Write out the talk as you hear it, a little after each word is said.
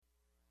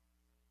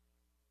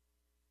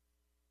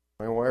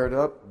Am I wired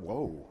up?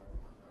 Whoa.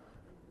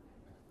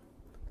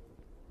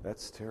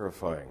 That's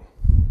terrifying.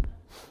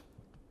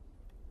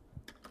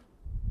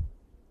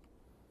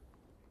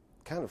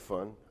 Kind of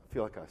fun. I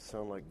feel like I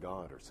sound like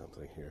God or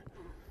something here.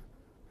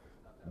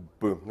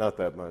 Boom, not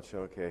that much,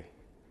 okay.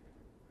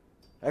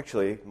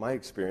 Actually, my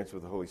experience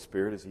with the Holy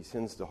Spirit is he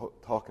tends to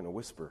talk in a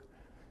whisper.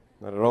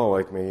 Not at all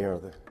like me, or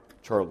the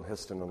Charlton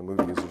Heston on the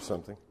movies or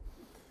something.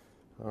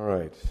 All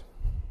right.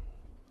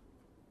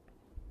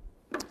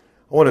 I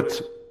want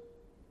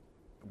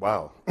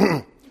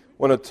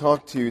to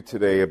talk to you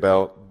today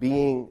about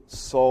being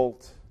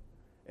salt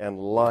and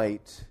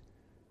light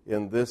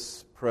in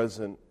this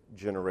present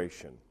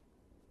generation.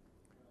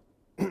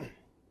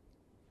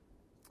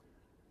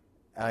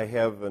 I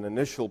have an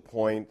initial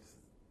point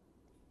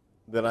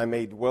that I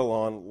may dwell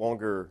on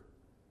longer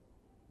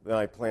than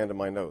I planned in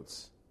my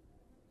notes.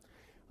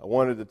 I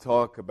wanted to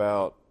talk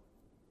about,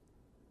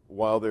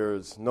 while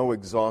there's no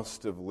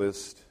exhaustive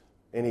list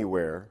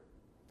anywhere,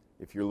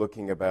 if you're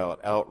looking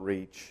about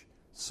outreach,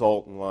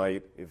 salt and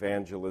light,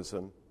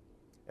 evangelism,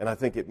 and I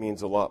think it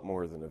means a lot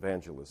more than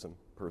evangelism,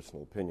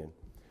 personal opinion.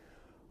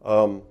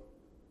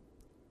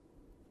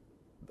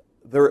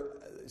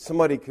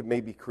 Somebody could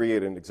maybe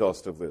create an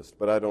exhaustive list,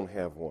 but I don't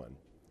have one.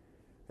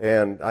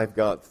 And I've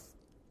got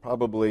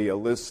probably a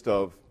list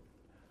of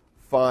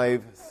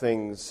 5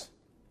 things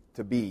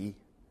to be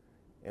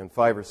and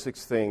 5 or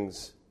 6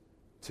 things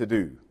to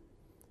do,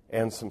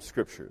 and some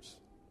scriptures.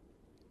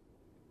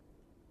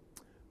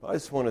 I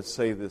just want to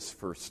say this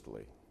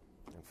firstly,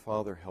 and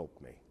Father,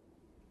 help me.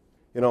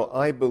 You know,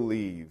 I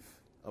believe,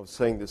 I was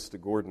saying this to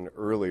Gordon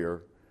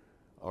earlier,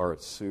 or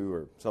Sue,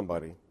 or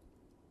somebody.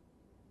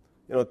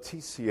 You know,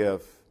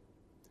 TCF,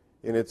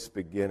 in its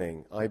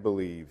beginning, I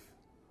believe,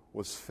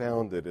 was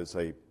founded as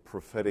a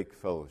prophetic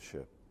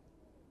fellowship.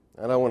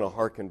 And I want to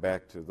hearken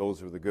back to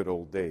those were the good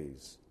old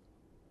days.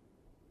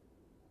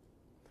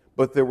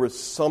 But there was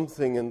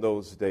something in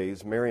those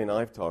days, Mary and I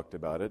have talked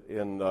about it,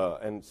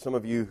 and some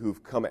of you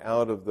who've come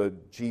out of the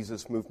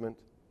Jesus movement,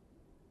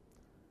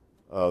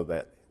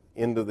 that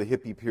end of the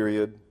hippie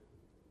period,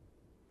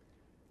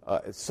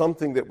 it's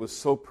something that was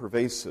so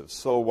pervasive,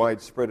 so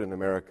widespread in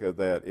America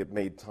that it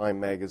made Time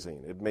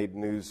magazine, it made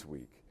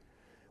Newsweek.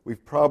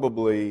 We've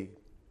probably,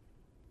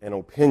 an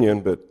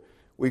opinion, but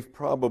we've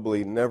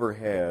probably never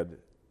had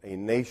a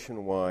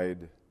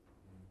nationwide,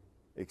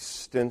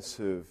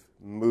 extensive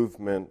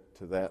movement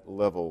to that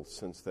level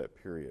since that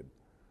period.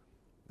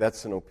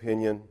 That's an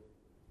opinion,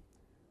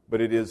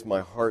 but it is my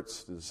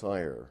heart's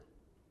desire.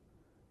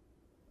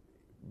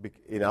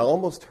 And I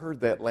almost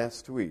heard that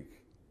last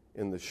week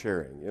in the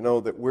sharing, you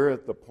know, that we're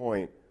at the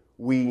point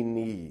we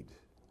need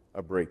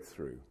a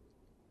breakthrough.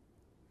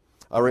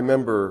 I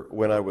remember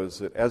when I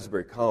was at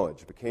Asbury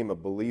College, became a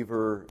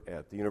believer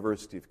at the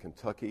University of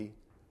Kentucky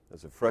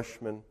as a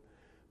freshman.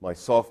 My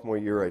sophomore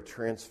year, I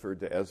transferred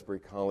to Asbury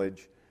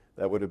College.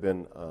 That would have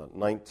been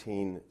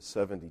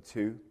 1972.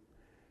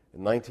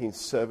 In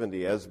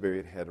 1970,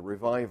 Asbury had a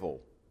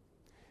revival.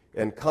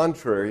 And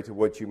contrary to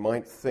what you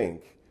might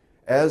think,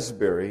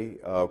 Asbury,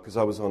 because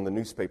I was on the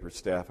newspaper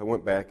staff, I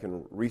went back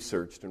and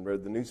researched and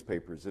read the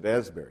newspapers at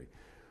Asbury.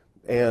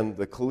 And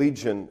the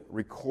Collegian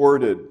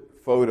recorded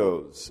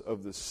photos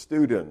of the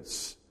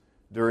students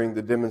during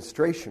the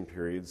demonstration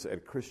periods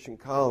at Christian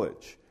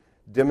College,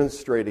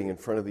 demonstrating in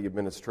front of the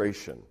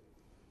administration.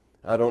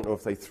 I don't know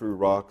if they threw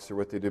rocks or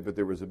what they did, but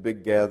there was a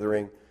big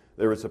gathering.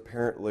 There was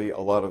apparently a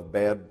lot of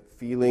bad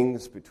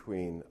feelings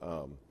between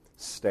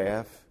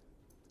staff,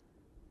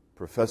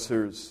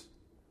 professors,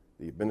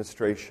 the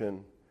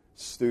administration.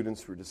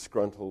 Students were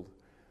disgruntled.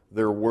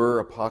 There were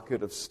a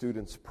pocket of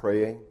students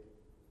praying.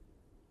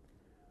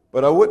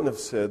 But I wouldn't have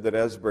said that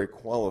Asbury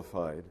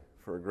qualified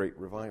for a great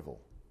revival.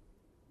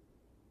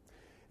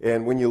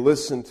 And when you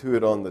listen to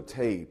it on the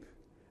tape,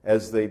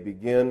 as they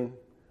begin,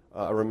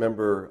 I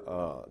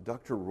remember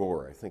Dr.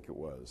 Rohr, I think it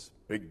was,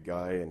 big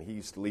guy, and he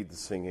used to lead the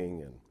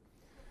singing, and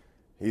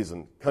he's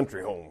a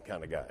country home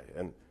kind of guy.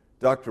 And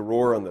Dr.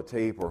 Rohr on the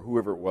tape, or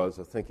whoever it was,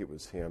 I think it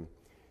was him,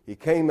 he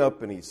came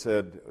up and he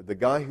said, the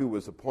guy who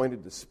was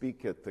appointed to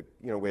speak at the,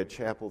 you know, we had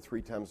chapel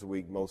 3 times a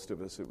week, most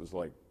of us, it was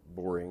like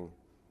boring.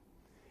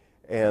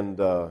 And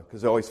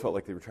because I always felt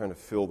like they were trying to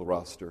fill the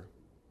roster.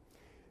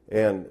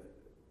 And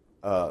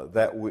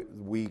that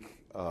week,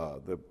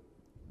 the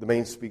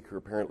main speaker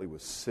apparently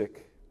was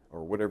sick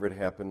or whatever had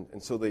happened.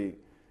 And so it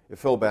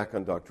fell back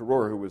on Dr.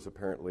 Rohr, who was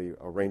apparently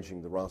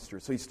arranging the roster.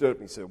 So he stood up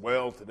and he said,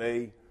 well,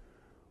 today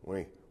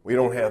we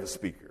don't have a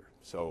speaker,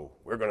 so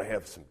we're going to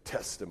have some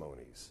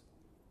testimonies.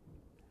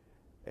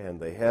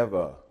 And they have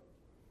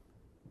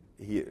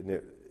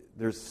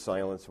there's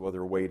silence while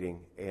they're waiting,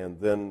 and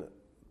then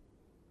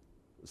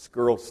this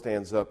girl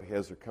stands up, he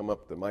has her come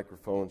up to the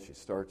microphone, she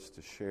starts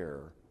to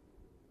share,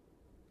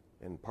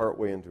 and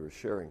partway into her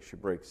sharing, she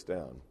breaks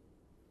down,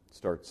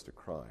 starts to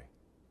cry.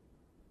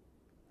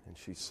 And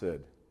she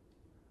said,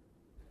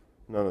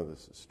 none of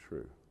this is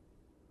true.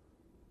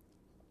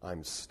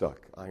 I'm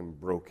stuck. I'm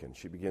broken.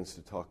 She begins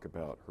to talk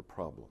about her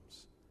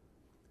problems.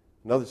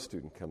 Another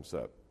student comes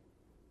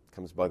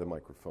by the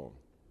microphone,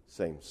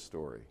 same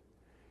story.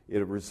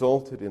 it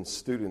resulted in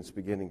students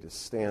beginning to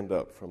stand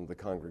up from the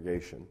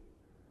congregation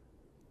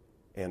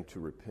and to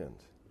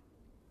repent.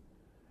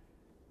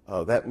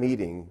 That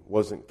meeting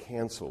wasn't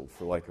canceled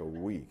for like a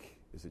week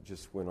as it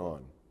just went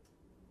on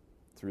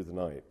through the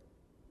night.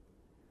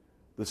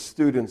 The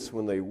students,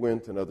 when they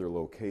went in other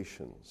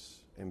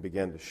locations and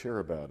began to share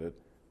about it,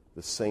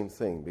 the same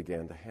thing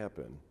began to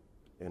happen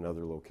in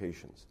other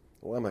locations.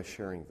 Why am I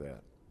sharing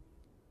that?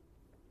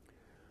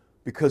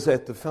 Because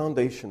at the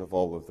foundation of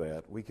all of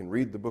that, we can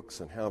read the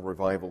books on how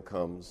revival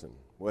comes and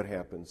what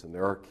happens, and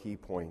there are key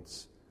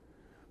points.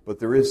 But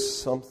there is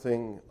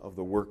something of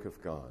the work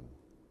of God.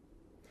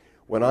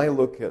 When I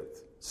look at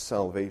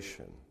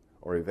salvation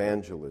or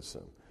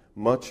evangelism,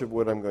 much of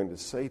what I'm going to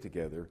say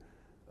together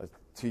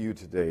to you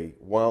today,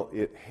 while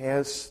it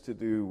has to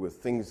do with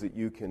things that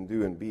you can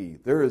do and be,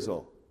 there is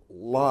a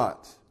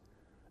lot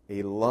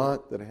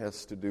that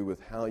has to do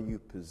with how you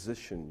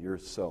position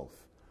yourself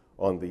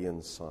on the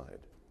inside.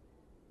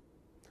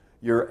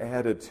 Your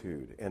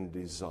attitude and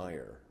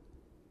desire.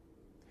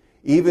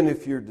 Even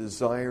if your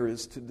desire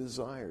is to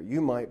desire,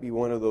 you might be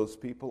one of those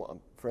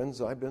people.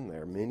 Friends, I've been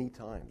there many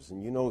times,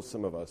 and you know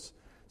some of us,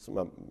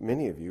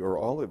 many of you, or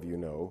all of you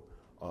know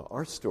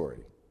our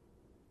story.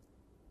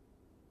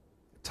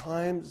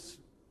 Times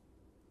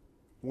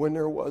when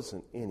there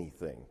wasn't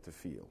anything to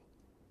feel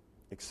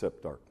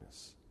except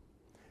darkness.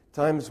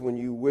 Times when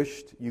you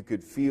wished you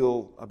could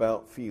feel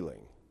about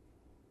feeling.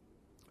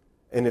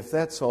 And if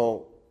that's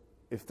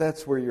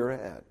where you're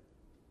at,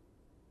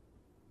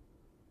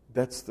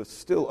 that's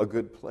still a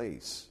good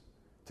place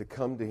to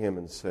come to Him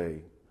and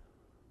say,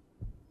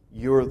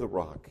 you're the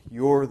rock,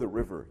 you're the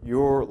river,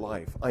 you're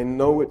life. I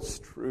know it's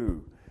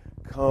true.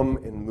 Come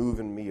and move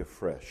in me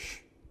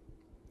afresh.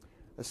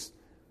 I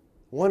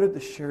wanted to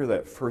share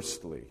that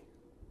firstly,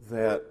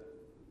 that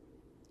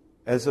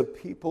as a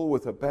people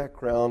with a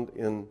background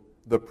in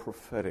the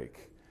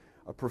prophetic,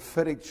 a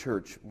prophetic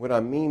church, what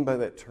I mean by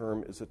that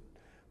term is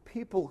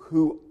people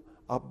who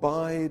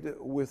abide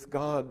with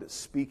God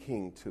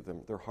speaking to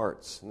them, their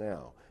hearts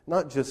now.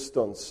 Not just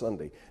on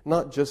Sunday,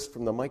 not just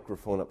from the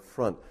microphone up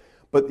front,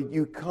 but that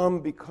you come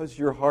because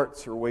your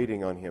hearts are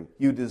waiting on Him.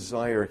 You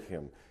desire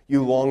Him.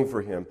 You long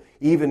for Him.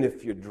 Even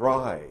if you're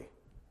dry,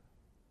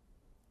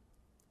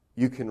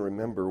 you can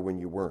remember when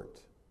you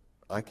weren't.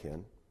 I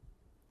can.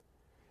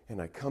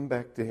 And I come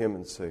back to Him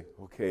and say,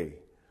 okay,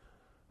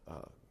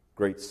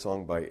 great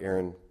song by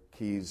Aaron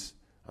Keys,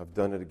 I've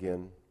done it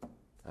again.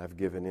 I've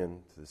given in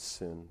to the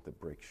sin that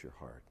breaks your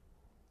heart.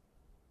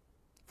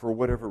 For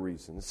whatever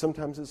reason.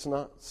 Sometimes it's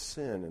not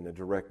sin in a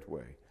direct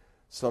way.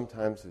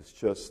 Sometimes it's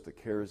just the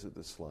cares of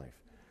this life.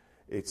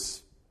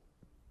 It's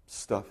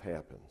stuff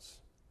happens.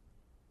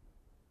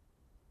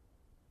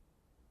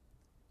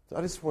 So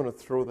I just want to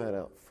throw that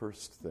out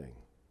first thing.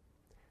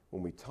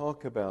 When we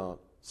talk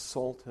about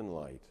salt and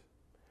light,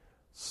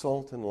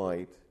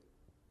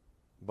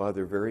 by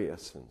their very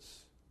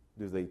essence,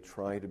 do they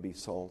try to be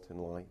salt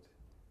and light?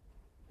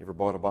 You ever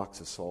bought a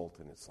box of salt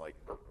and it's like,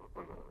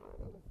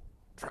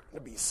 trying to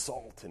be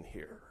salt in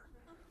here.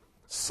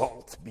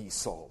 Salt, be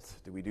salt.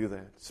 Do we do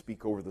that?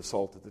 Speak over the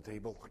salt at the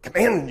table? I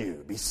command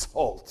you, be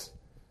salt.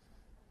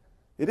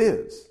 It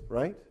is,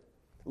 right?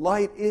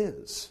 Light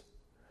is.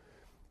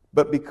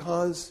 But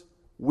because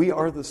we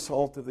are the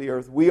salt of the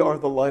earth, we are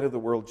the light of the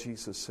world,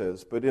 Jesus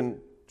says. But in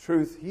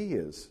truth, He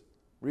is.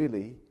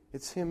 Really,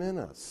 it's Him in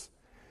us.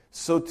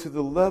 So to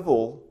the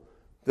level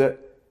that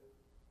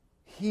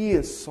He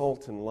is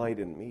salt and light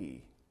in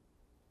me,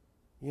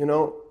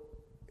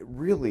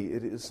 really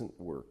it isn't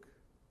work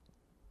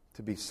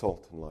to be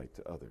salt and light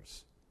to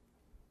others.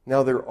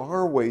 Now there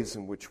are ways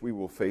in which we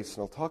will face,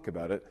 and I'll talk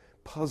about it,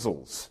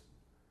 puzzles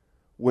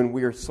when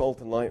we are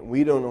salt and light and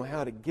we don't know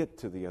how to get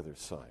to the other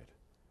side.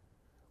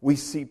 We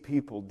see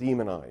people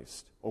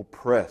demonized,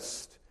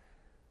 oppressed,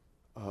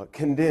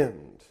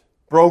 condemned,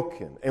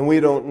 broken, and we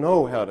don't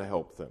know how to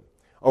help them.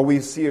 Or we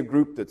see a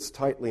group that's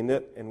tightly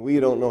knit and we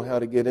don't know how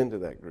to get into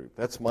that group.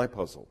 That's my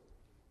puzzle.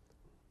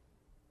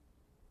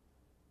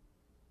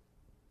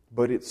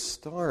 But it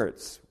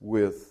starts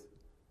with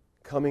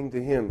coming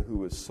to Him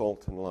who is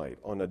salt and light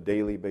on a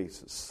daily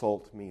basis.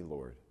 Salt me,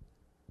 Lord.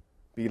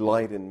 Be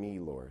light in me,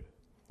 Lord.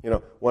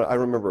 I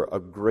remember a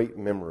great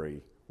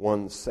memory.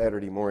 One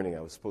Saturday morning,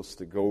 I was supposed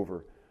to go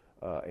over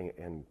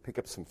and pick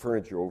up some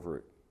furniture over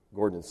at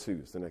Gordon and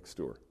Sue's, the next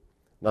door.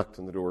 Knocked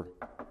on the door,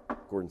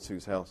 Gordon and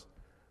Sue's house.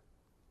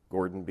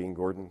 Gordon, being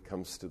Gordon,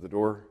 comes to the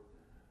door.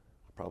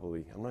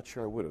 I'm not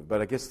sure I would have,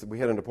 but I guess we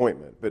had an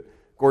appointment. But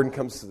Gordon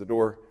comes to the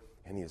door,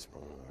 and he's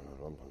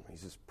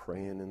just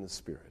praying in the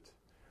Spirit.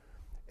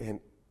 And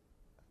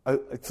I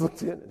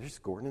looked in, and there's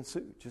Gordon and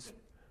Sue,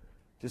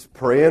 just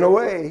praying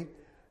away.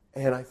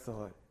 And I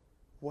thought,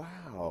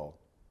 wow,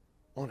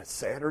 on a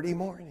Saturday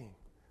morning,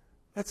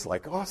 that's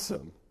like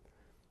awesome.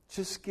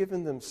 Just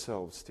giving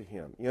themselves to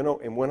Him.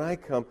 And when I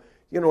come,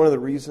 one of the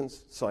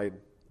reasons, side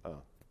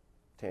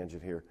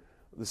tangent here,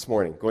 this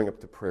morning, going up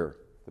to prayer,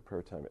 the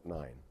prayer time at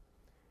 9.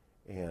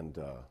 And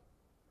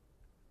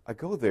I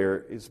go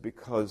there is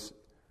because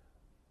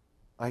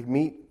I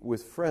meet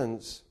with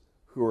friends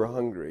who are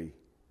hungry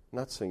I'm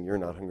not saying you're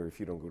not hungry if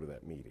you don't go to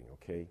that meeting,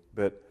 okay?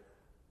 But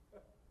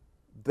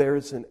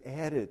there's an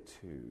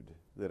attitude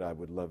that I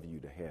would love you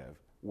to have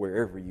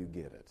wherever you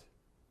get it.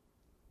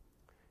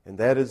 And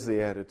that is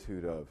the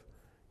attitude of,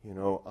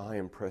 I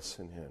am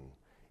pressing in.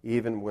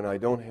 Even when I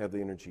don't have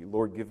the energy,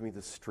 Lord, give me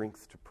the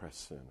strength to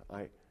press in.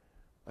 I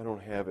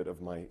don't have it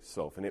of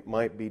myself. And it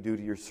might be due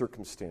to your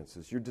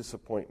circumstances, your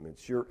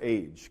disappointments, your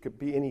age. It could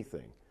be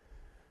anything.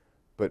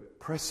 But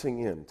pressing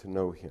in to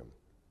know Him.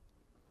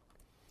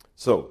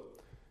 So,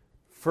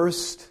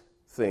 first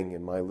thing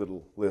in my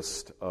little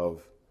list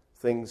of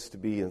things to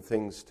be and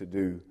things to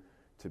do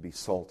to be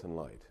salt and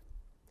light.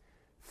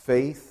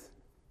 Faith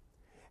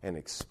and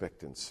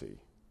expectancy,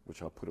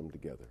 which I'll put them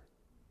together.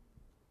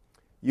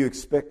 You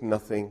expect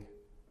nothing,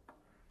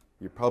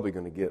 you're probably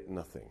going to get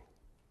nothing.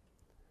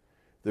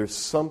 There's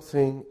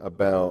something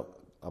about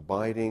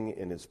abiding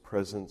in His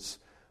presence.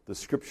 The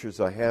scriptures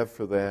I have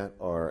for that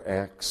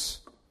are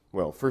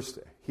first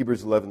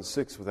Hebrews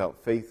 11:6,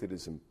 without faith it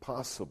is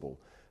impossible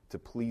to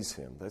please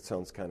Him. That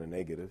sounds kind of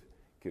negative.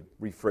 You could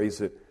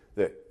rephrase it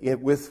that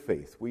with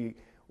faith we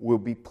will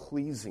be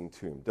pleasing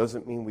to Him.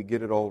 Doesn't mean we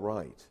get it all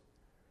right.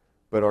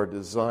 But our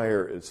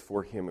desire is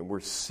for Him, and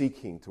we're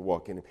seeking to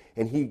walk in Him.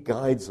 And He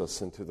guides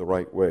us into the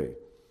right way.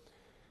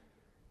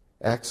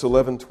 Acts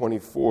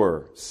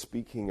 11:24,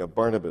 speaking of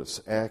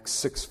Barnabas. Acts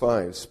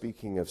 6:5,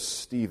 speaking of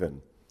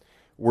Stephen.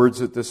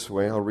 Words it this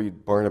way. I'll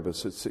read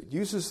Barnabas. It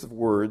uses the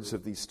words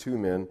of these two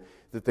men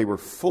that they were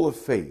full of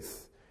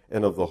faith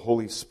and of the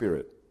Holy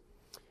Spirit.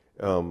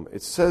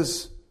 It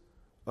says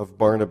of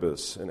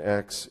Barnabas in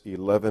Acts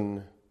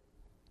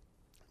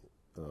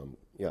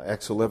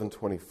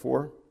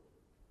 11:24.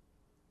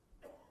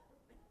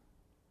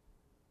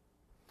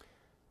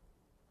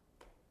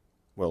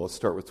 Well, let's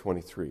start with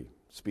 23.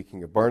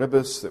 Speaking of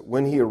Barnabas, that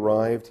when he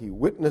arrived, he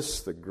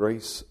witnessed the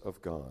grace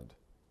of God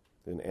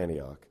in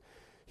Antioch.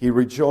 He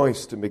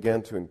rejoiced and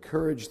began to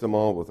encourage them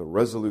all with a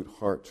resolute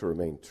heart to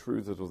remain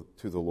true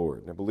to the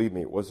Lord. Now, believe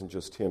me, it wasn't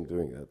just him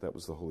doing that. That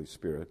was the Holy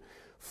Spirit.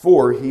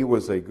 For he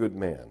was a good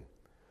man,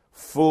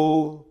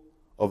 full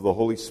of the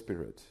Holy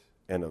Spirit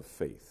and of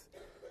faith.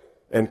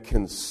 And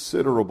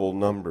considerable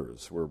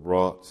numbers were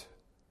brought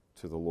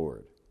to the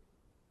Lord.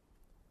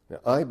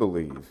 Now, I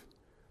believe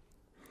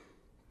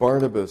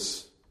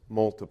Barnabas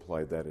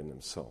multiplied that in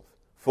himself,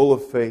 full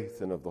of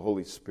faith and of the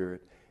Holy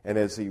Spirit. And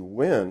as he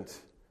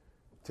went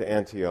to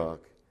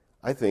Antioch,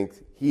 I think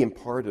he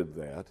imparted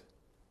that.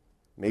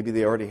 Maybe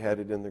they already had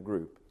it in the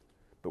group.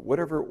 But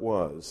whatever it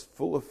was,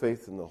 full of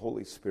faith in the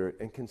Holy Spirit,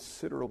 and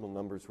considerable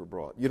numbers were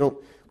brought.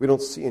 We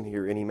don't see in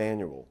here any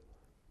manual.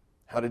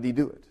 How did he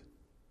do it?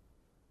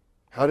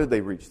 How did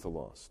they reach the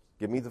lost?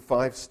 Give me the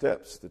 5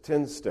 steps, the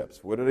 10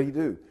 steps. What did he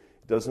do?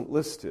 It doesn't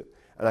list it.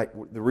 And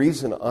the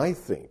reason I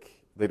think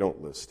they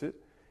don't list it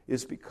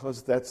is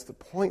because that's the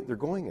point they're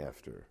going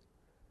after.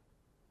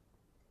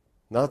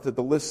 Not that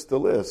the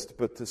list,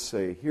 but to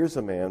say, here's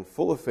a man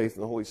full of faith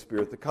in the Holy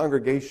Spirit. The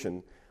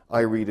congregation, I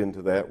read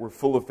into that, were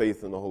full of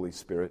faith in the Holy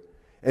Spirit,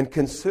 and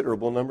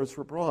considerable numbers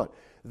were brought.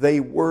 They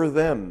were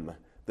them.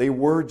 They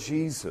were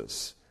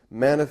Jesus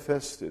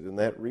manifested in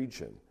that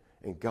region,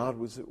 and God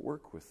was at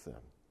work with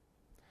them.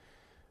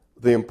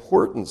 The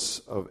importance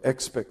of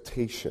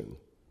expectation.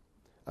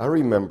 I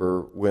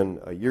remember when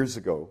years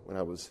ago, when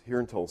I was here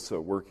in Tulsa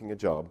working a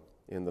job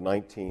in the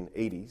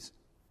 1980s,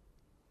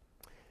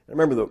 I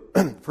remember the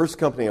first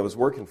company I was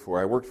working for,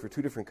 I worked for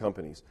 2 different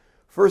companies.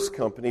 First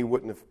company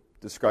wouldn't have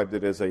described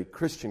it as a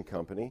Christian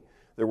company.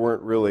 There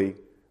weren't really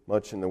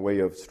much in the way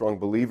of strong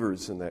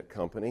believers in that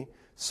company.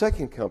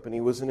 Second company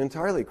was an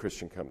entirely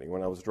Christian company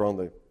when I was drawing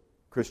the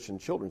Christian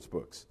children's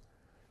books.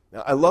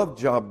 Now, I loved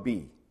Job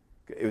B.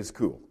 It was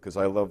cool because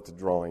I loved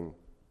drawing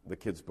the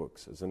kids'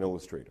 books as an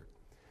illustrator.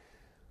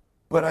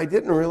 But I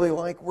didn't really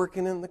like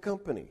working in the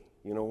company.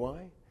 You know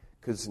why?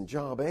 Because in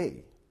Job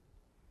A,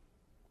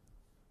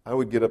 I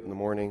would get up in the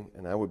morning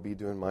and I would be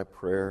doing my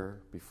prayer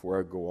before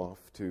I go off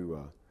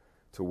to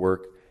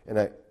work. And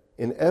I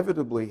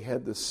inevitably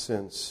had this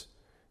sense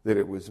that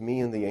it was me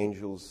and the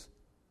angels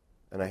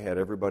and I had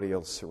everybody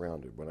else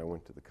surrounded when I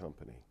went to the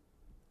company.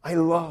 I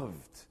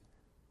loved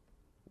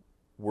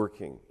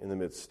working in the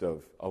midst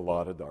of a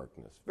lot of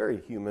darkness.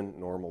 Very human,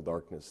 normal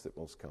darkness that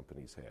most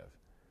companies have.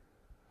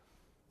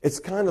 It's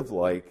kind of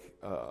like,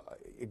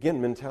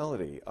 again,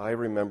 mentality. I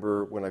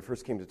remember when I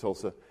first came to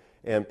Tulsa,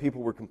 and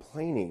people were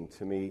complaining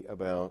to me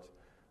about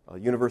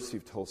University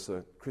of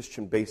Tulsa,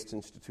 Christian-based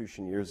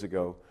institution years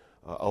ago,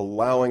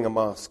 allowing a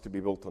mosque to be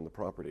built on the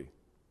property.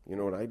 You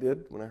know what I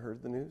did when I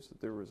heard the news that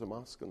there was a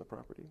mosque on the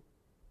property?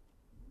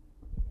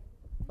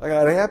 I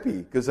got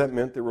happy because that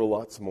meant there were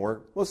lots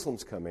more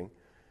Muslims coming.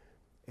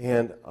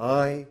 And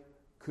I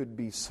could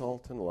be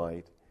salt and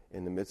light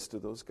in the midst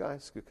of those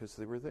guys because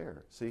they were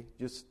there. See,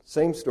 just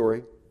same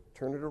story,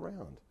 turn it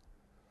around.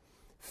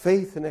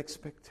 Faith and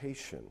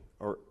expectation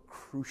are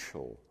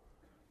crucial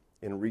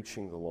in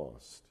reaching the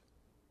lost.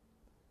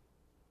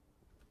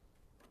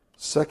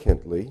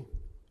 Secondly,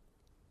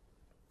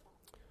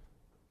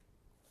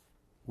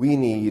 we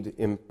need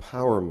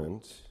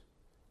empowerment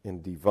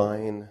and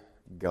divine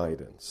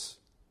guidance.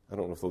 I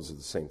don't know if those are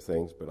the same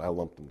things, but I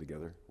lumped them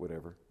together,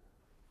 whatever.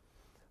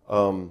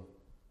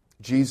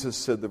 Jesus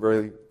said the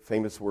very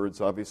famous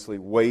words, obviously,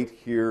 wait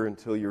here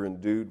until you're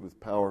endued with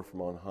power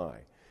from on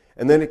high.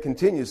 And then it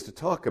continues to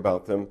talk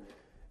about them,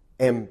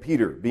 and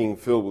Peter being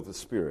filled with the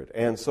Spirit.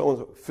 And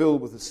so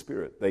filled with the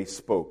Spirit, they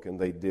spoke and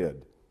they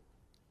did.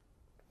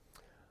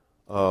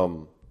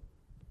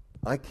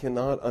 I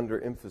cannot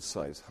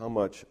underemphasize how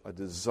much a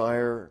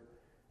desire,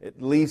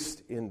 at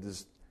least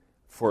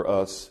for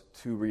us,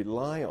 to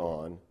rely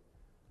on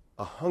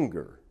a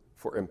hunger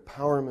for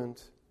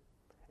empowerment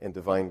and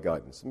divine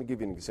guidance. Let me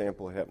give you an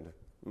example. It happened,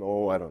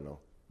 I don't know,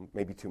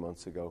 maybe 2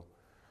 months ago.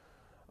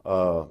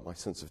 My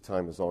sense of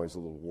time is always a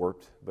little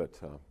warped, but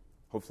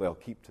hopefully I'll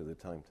keep to the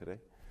time today.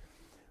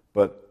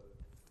 But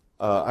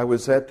I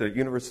was at the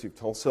University of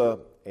Tulsa,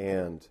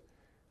 and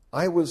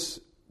I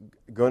was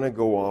going to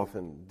go off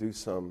and do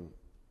some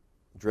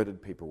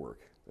dreaded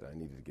paperwork that I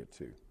needed to get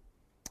to.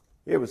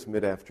 It was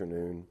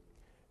mid-afternoon,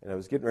 and I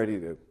was getting ready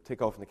to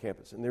take off on the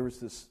campus, and there was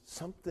this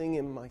something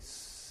in my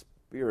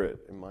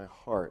spirit, in my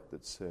heart,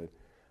 that said,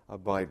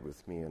 abide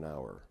with me an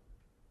hour.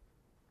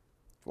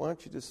 Why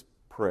don't you just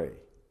pray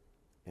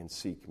and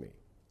seek me?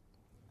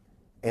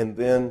 And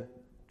then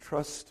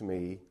trust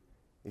me,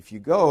 if you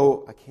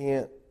go, I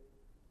can't,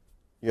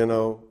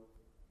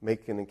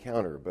 make an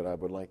encounter, but I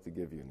would like to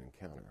give you an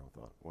encounter. I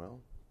thought, well,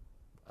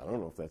 I don't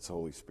know if that's the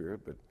Holy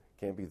Spirit, but it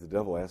can't be the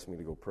devil asked me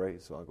to go pray,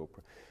 so I'll go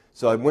pray.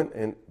 So I went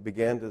and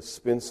began to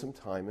spend some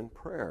time in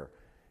prayer.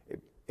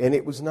 And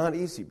it was not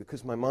easy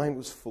because my mind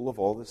was full of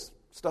all this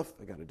stuff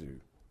I got to do.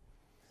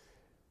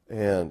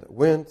 And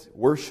went,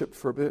 worshiped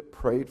for a bit,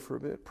 prayed for a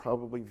bit,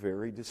 probably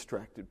very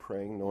distracted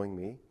praying, knowing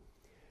me.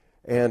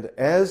 And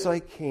as I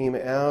came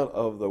out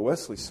of the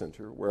Wesley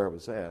Center, where I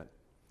was at,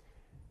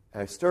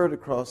 I started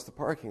across the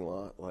parking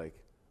lot like,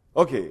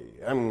 okay,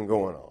 I'm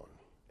going on.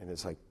 And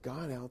as I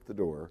got out the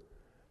door,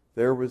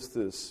 there was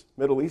this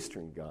Middle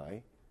Eastern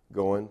guy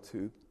going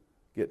to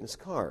get in his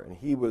car. And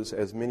he was,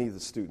 as many of the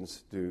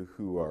students do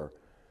who are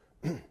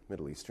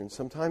Middle Eastern,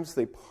 sometimes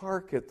they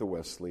park at the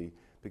Wesley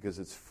because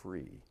it's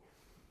free.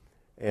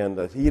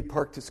 And he had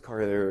parked his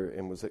car there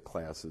and was at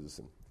classes.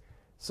 And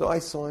so I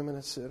saw him and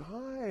I said,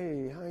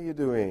 hi, how you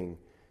doing?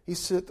 He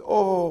said,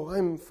 oh,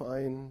 I'm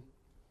fine.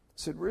 I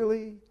said,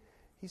 really?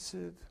 He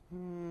said,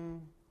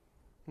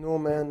 no,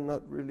 man,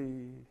 not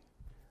really.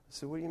 I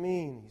said, what do you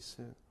mean? He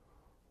said,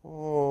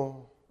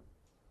 oh,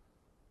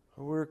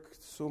 I work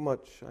so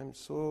much. I'm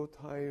so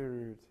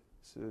tired. I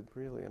said,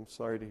 really? I'm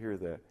sorry to hear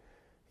that.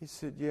 He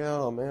said,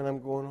 yeah, man,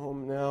 I'm going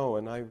home now.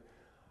 And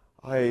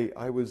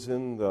I was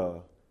in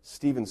the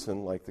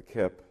Stevenson, like the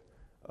KEP,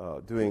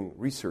 doing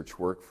research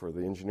work for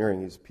the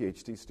engineering. He's a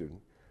PhD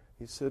student.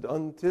 He said,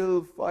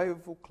 until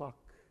 5 o'clock.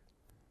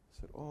 I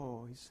said,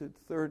 oh, he said,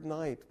 third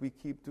night, we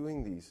keep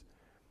doing these.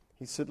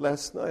 He said,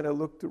 last night I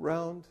looked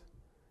around.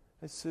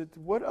 I said,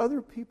 what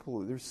other people?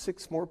 There's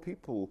 6 more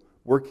people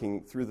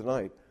working through the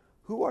night.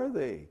 Who are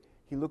they?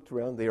 He looked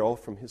around. They're all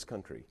from his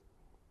country.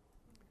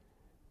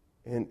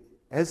 And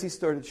as he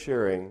started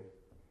sharing,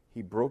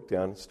 he broke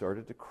down and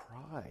started to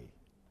cry.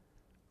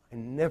 I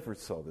never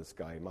saw this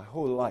guy in my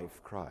whole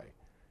life cry.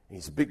 And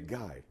he's a big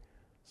guy.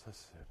 So I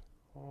said,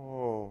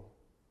 oh,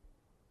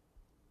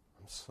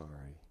 I'm sorry.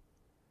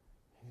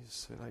 He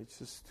said, it's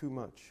just too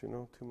much,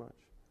 too much.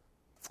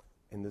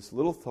 And this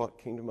little thought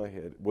came to my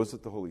head. Was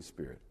it the Holy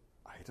Spirit?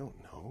 I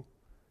don't know.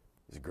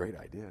 It's a great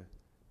idea.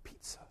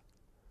 Pizza.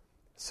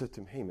 I said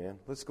to him, hey, man,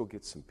 let's go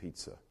get some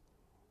pizza.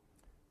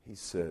 He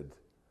said,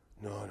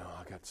 no,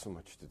 I got so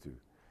much to do.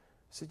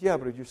 I said, yeah,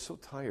 but if you're so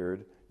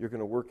tired, you're going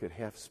to work at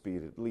half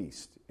speed at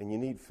least, and you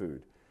need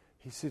food.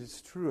 He said,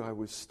 it's true. I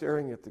was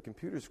staring at the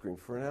computer screen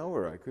for an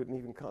hour. I couldn't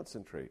even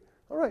concentrate.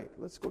 All right,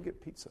 let's go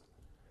get pizza.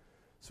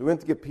 So we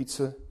went to get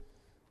pizza,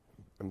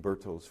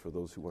 Umberto's for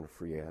those who want a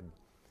free ad.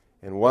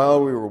 And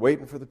while we were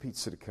waiting for the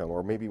pizza to come,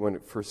 or maybe when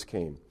it first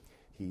came,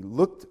 he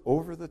looked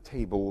over the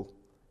table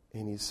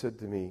and he said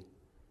to me,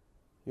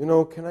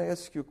 can I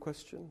ask you a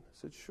question? I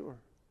said, sure.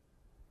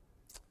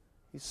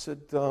 He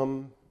said,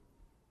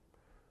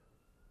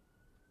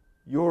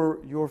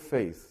 your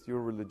faith,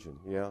 your religion,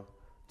 yeah?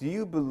 Do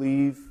you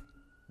believe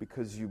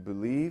because you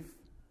believe,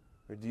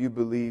 or do you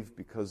believe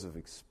because of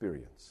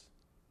experience?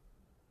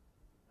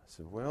 I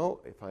said,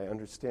 well, if I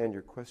understand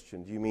your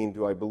question, do you mean,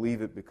 do I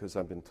believe it because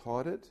I've been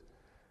taught it,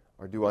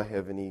 or do I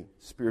have any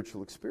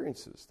spiritual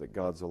experiences that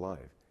God's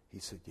alive? He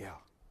said, yeah.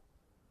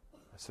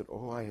 I said,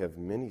 oh, I have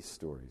many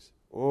stories.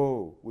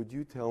 Oh, would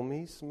you tell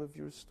me some of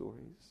your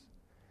stories?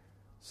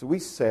 So we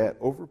sat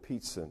over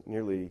pizza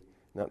nearly,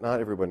 not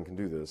everyone can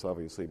do this,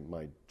 obviously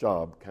my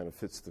job kind of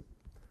fits the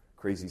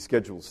crazy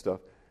schedule stuff.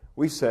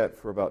 We sat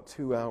for about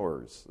 2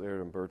 hours there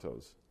at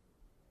Umberto's,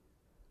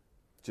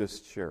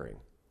 just sharing,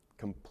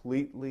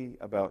 completely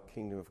about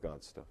Kingdom of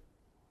God stuff.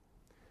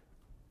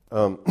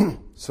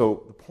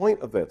 So the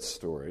point of that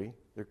story,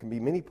 there can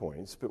be many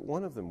points, but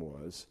one of them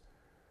was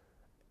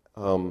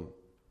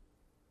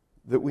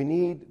that we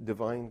need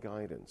divine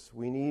guidance.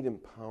 We need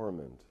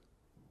empowerment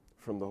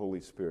from the Holy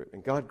Spirit.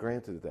 And God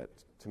granted that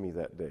to me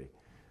that day.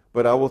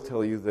 But I will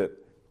tell you that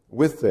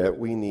With that,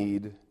 we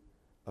need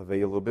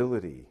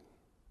availability.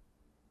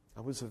 I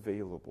was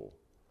available.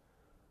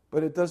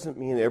 But it doesn't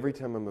mean every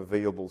time I'm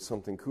available,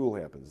 something cool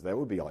happens. That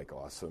would be like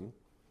awesome.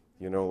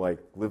 Like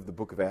live the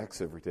book of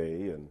Acts every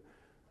day and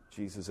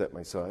Jesus at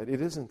my side.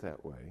 It isn't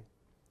that way.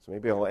 So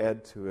maybe I'll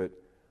add to it.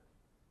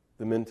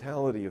 The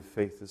mentality of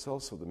faith is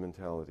also the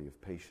mentality of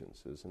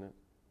patience, isn't it?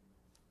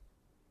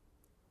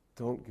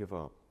 Don't give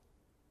up.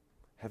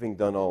 Having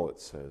done all, it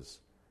says,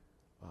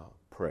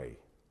 pray.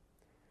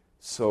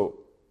 So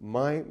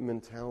my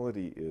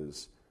mentality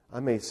is, I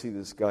may see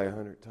this guy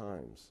 100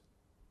 times,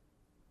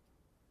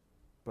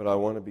 but I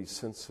want to be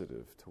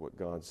sensitive to what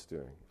God's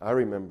doing. I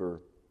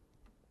remember,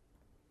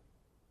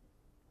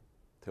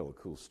 tell a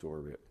cool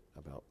story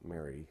about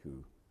Mary,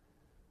 who,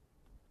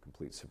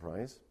 complete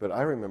surprise, but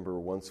I remember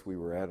once we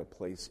were at a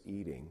place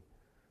eating,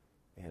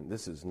 and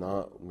this is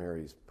not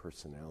Mary's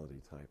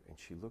personality type, and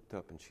she looked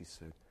up and she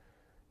said,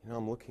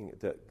 I'm looking at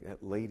that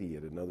lady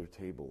at another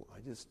table. I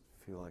just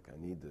feel like I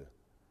need to,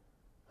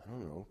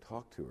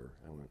 talk to her.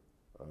 I went,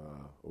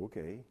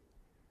 okay.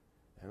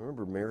 I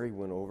remember Mary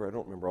went over. I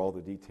don't remember all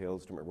the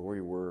details. Don't remember where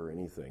you were or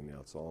anything. Now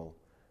it's all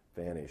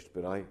vanished.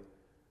 But I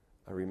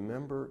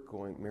remember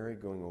Mary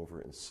going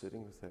over and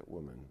sitting with that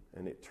woman,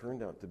 and it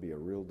turned out to be a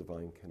real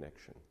divine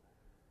connection.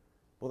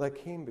 Well, that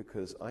came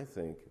because I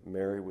think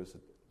Mary was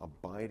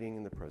abiding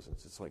in the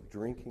presence. It's like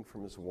drinking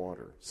from his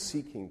water,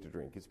 seeking to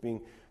drink. It's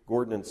being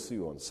Gordon and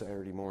Sue on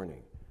Saturday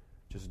morning,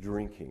 just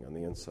drinking on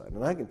the inside.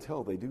 And I can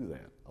tell they do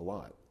that a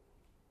lot.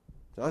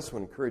 So I just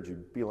want to encourage you,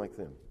 be like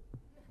them.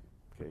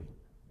 Okay?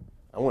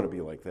 I want to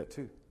be like that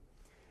too.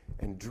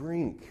 And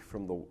drink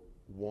from the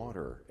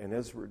water. And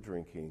as we're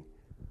drinking,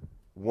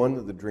 one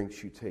of the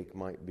drinks you take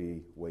might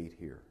be wait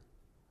here.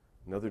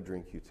 Another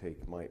drink you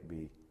take might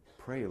be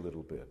pray a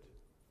little bit.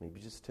 Maybe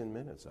just 10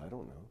 minutes, I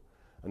don't know.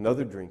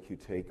 Another drink you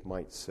take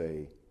might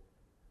say,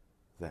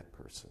 that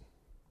person.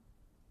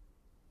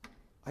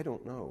 I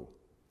don't know.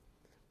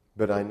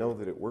 But I know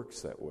that it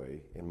works that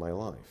way in my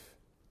life.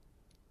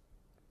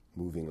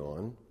 Moving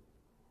on.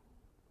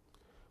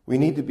 We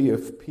need to be a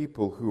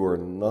people who are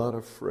not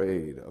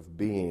afraid of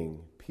being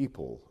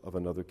people of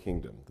another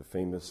kingdom. The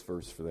famous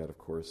verse for that, of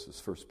course,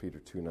 is 1 Peter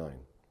 2:9.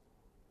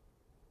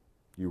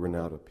 You were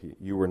not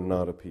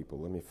a people.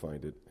 Let me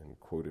find it and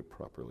quote it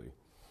properly.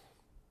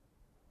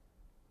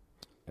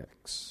 Not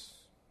X.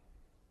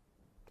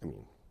 1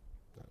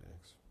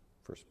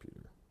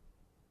 Peter.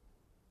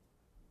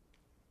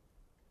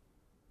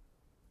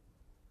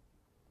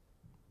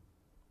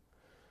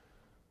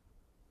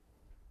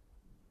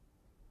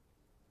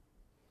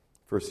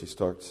 First he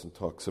starts and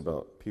talks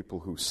about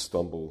people who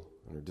stumble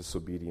and are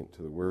disobedient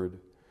to the word.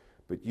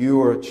 But you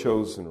are a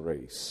chosen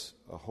race,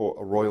 a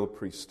royal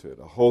priesthood,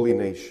 a holy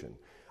nation,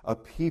 a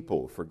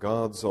people for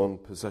God's own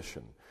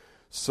possession,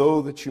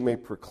 so that you may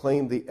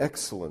proclaim the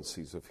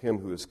excellencies of him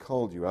who has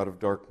called you out of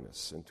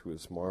darkness into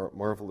his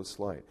marvelous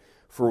light.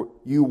 For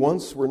you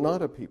once were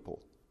not a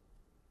people.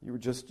 You were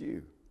just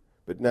you.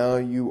 But now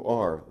you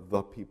are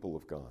the people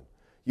of God.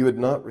 You had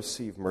not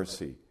received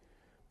mercy,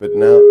 but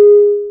now...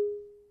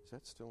 Is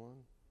that still on?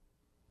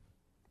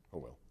 Oh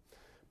well.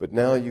 But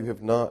now you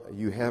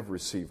have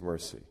received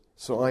mercy.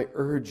 So I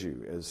urge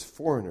you as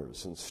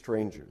foreigners and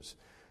strangers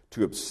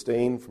to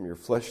abstain from your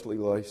fleshly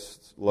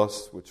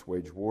lusts which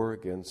wage war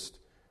against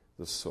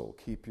the soul.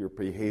 Keep your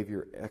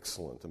behavior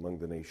excellent among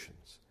the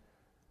nations.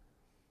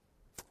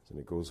 And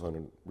it goes on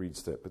and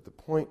reads that. But the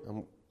point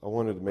I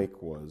wanted to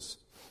make was,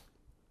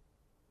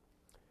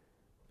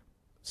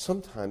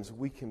 sometimes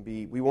we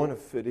want to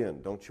fit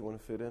in. Don't you want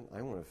to fit in?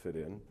 I want to fit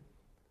in.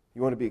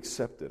 You want to be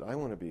accepted. I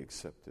want to be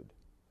accepted.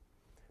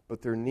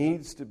 But there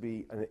needs to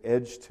be an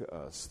edge to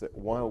us that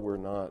while we're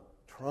not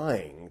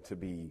trying to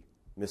be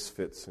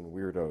misfits and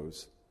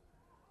weirdos,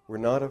 we're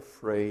not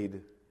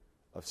afraid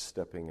of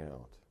stepping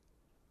out.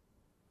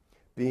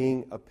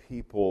 Being a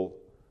people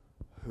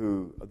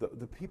who,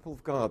 the people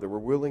of God, that were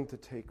willing to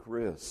take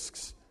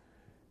risks.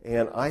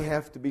 And I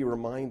have to be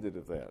reminded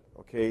of that,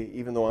 okay?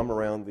 Even though I'm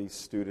around these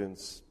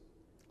students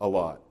a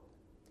lot.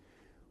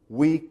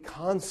 We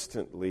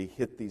constantly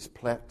hit these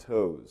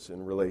plateaus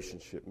in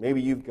relationship.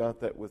 Maybe you've got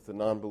that with the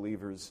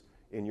non-believers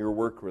in your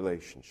work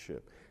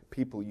relationship,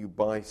 people you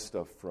buy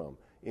stuff from,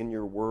 in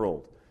your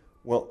world.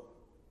 Well,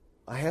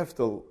 I have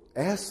to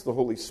ask the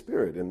Holy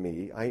Spirit in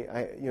me,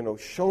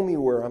 show me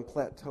where I'm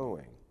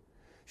plateauing.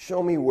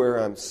 Show me where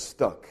I'm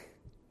stuck.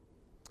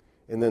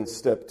 And then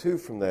step 2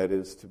 from that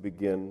is to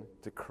begin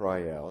to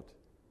cry out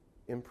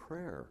in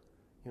prayer.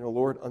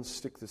 Lord,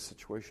 unstick this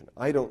situation.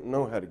 I don't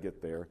know how to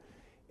get there.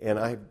 And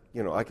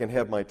I can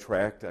have my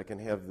tract, I can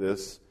have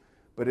this,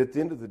 but at the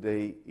end of the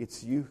day,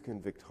 it's you who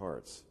convict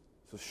hearts.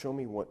 So show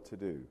me what to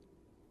do.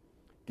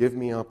 Give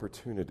me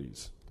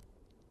opportunities.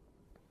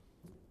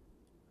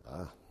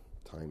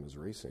 Time is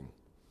racing.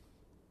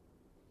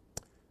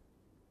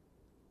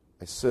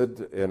 I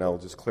said, and I'll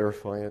just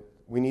clarify it,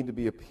 we need to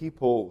be a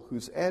people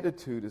whose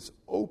attitude is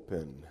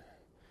open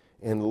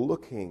and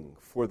looking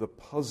for the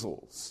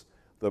puzzles,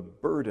 the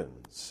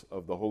burdens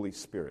of the Holy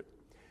Spirit.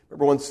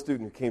 Remember one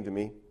student who came to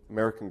me,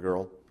 American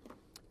girl,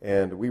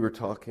 And we were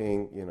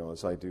talking,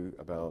 as I do,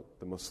 about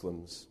the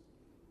Muslims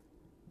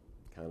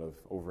kind of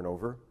over and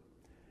over.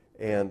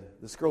 And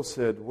this girl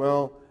said,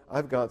 well,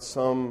 I've got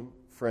some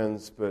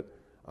friends, but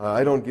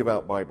I don't give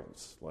out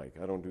Bibles.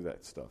 I don't do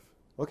that stuff.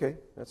 Okay,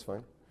 that's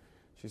fine.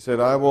 She said,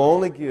 I will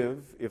only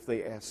give if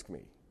they ask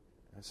me.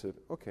 I said,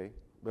 okay,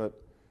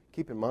 but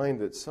keep in mind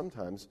that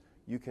sometimes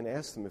you can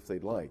ask them if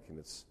they'd like,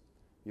 and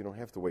you don't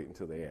have to wait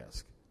until they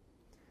ask.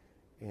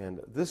 And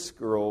this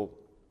girl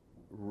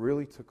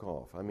really took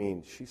off. I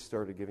mean, she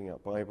started giving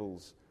out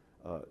Bibles,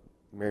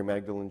 Mary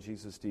Magdalene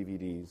Jesus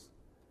DVDs.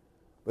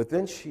 But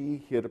then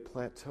she hit a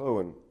plateau,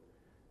 and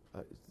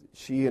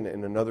she and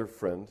another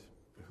friend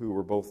who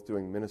were both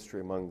doing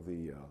ministry among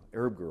the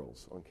Arab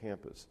girls on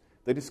campus,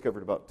 they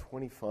discovered about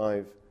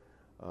 25,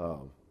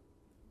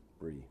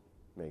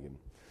 Megan.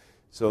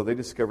 So they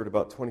discovered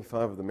about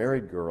 25 of the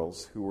married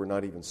girls who were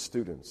not even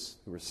students,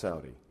 who were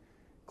Saudi,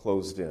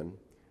 closed in,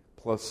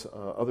 plus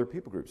other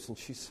people groups. And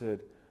she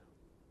said,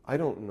 I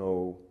don't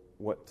know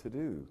what to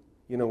do.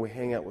 We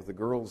hang out with the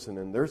girls, and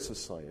in their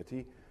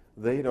society,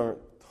 they aren't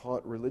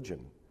taught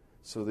religion.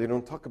 So they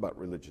don't talk about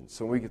religion.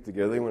 So when we get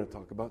together, they want to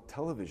talk about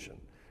television,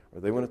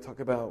 or they want to talk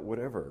about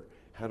whatever.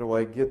 How do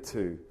I get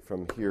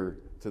from here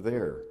to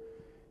there?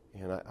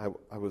 And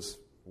I was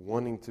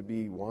wanting to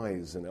be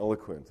wise and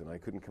eloquent, and I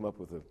couldn't come up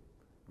with a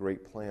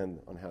great plan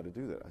on how to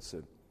do that. I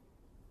said,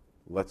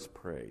 let's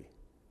pray.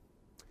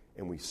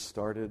 And we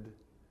started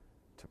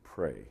to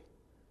pray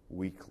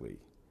weekly.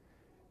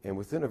 And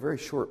within a very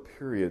short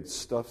period,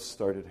 stuff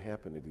started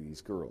happening to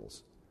these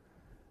girls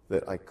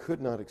that I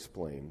could not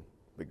explain,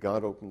 but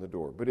God opened the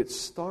door. But it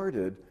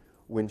started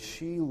when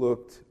she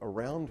looked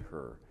around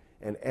her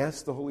and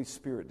asked the Holy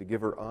Spirit to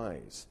give her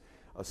eyes.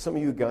 Some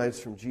of you guys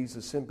from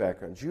Jesus In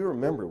backgrounds, you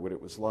remember what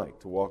it was like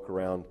to walk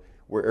around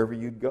wherever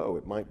you'd go.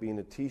 It might be in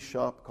a tea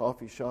shop,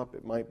 coffee shop.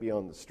 It might be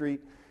on the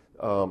street.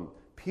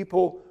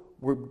 People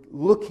were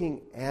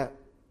looking at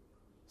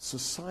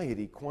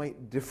society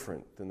quite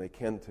different than they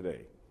can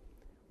today,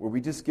 where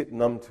we just get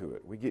numb to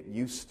it. We get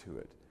used to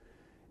it.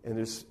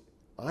 And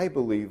I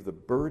believe the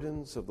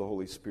burdens of the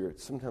Holy Spirit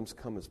sometimes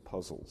come as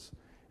puzzles,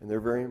 and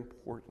they're very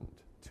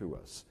important to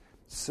us.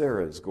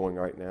 Sarah is going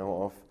right now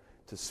off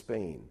to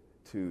Spain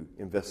to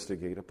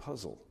investigate a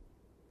puzzle.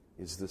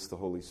 Is this the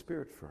Holy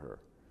Spirit for her?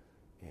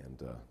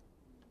 And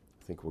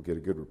I think we'll get a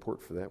good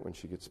report for that when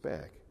she gets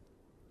back.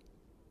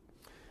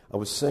 I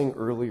was saying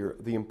earlier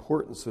the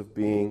importance of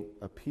being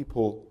a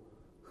people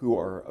who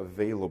are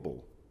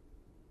available.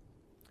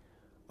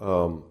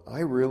 I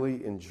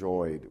really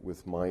enjoyed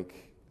with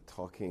Mike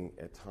talking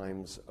at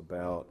times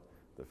about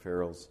the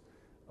Farrells,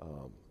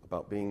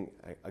 about being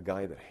a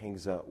guy that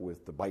hangs out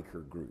with the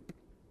biker group,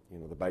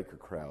 the biker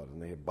crowd,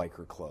 and they have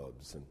biker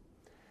clubs. And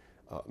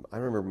I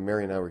remember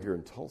Mary and I were here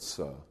in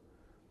Tulsa.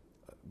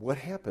 What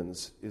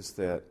happens is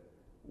that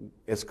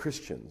as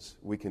Christians,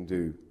 we can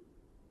do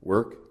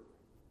work,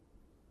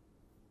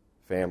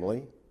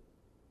 family,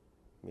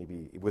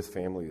 maybe with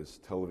family is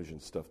television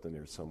stuffed in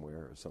there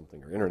somewhere or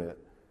something, or internet,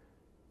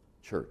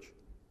 church.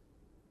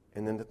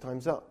 And then the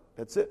time's up.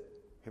 That's it.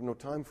 We have no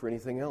time for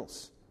anything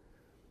else.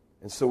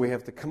 And so we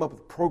have to come up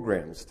with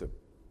programs to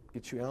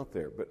get you out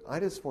there. But I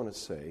just want to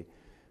say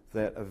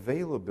that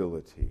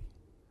availability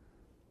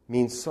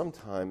means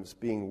sometimes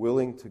being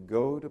willing to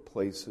go to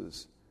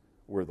places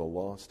where the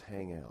lost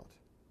hang out.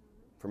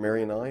 For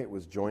Mary and I, it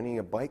was joining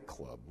a bike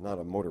club, not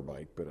a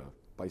motorbike, but a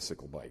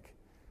bicycle bike.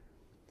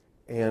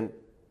 And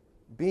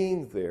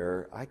being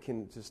there,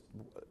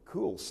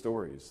 cool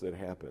stories that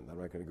happened, I'm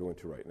not going to go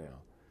into right now.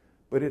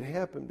 But it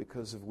happened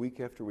because of week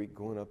after week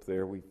going up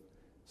there. We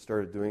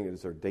started doing it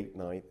as our date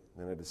night.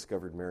 Then I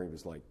discovered Mary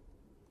was like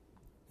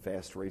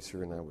fast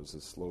racer and I was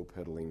a slow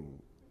pedaling,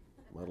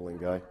 modeling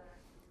guy.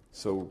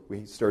 So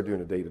we started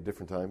doing a date at a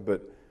different time.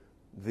 But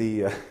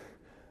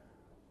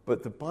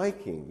the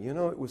biking,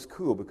 it was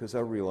cool because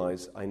I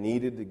realized I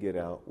needed to get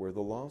out where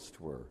the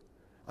lost were.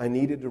 I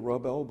needed to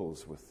rub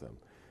elbows with them.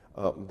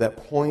 That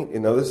point,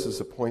 this is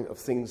a point of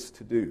things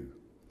to do.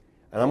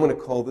 And I'm going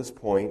to call this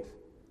point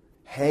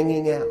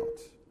hanging out,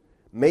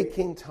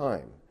 making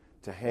time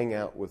to hang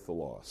out with the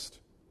lost.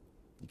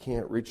 You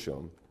can't reach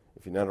them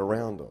if you're not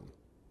around them.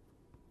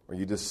 Or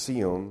you just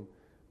see them,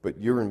 but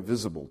you're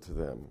invisible to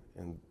them,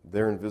 and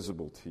they're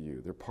invisible to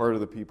you. They're part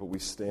of the people we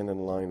stand in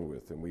line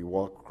with, and we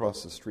walk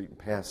across the street and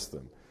pass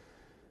them.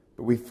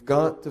 But we've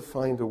got to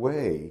find a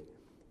way,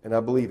 and I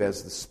believe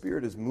as the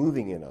Spirit is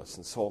moving in us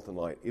in Salt and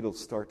Light, it'll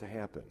start to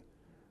happen.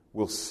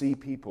 We'll see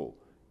people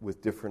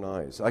with different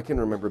eyes. I can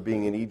remember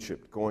being in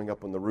Egypt, going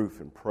up on the roof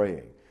and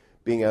praying,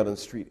 being out on the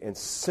street and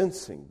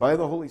sensing by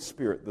the Holy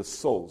Spirit the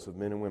souls of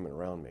men and women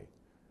around me.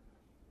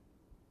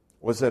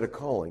 Was that a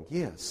calling?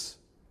 Yes.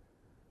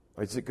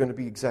 Is it going to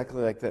be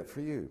exactly like that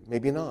for you?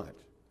 Maybe not.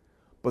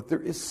 But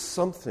there is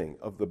something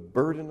of the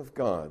burden of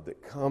God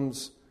that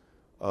comes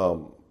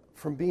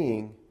from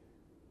being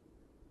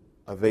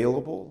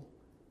available,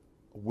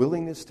 a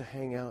willingness to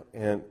hang out,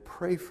 and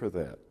pray for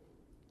that.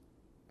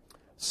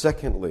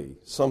 Secondly,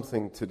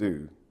 something to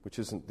do,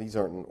 these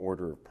aren't in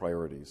order of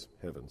priorities,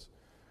 heavens.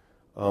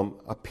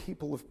 A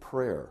people of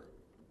prayer.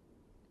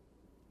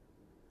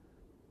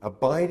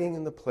 abiding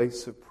in the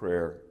place of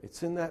prayer,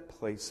 it's in that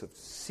place of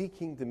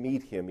seeking to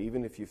meet Him,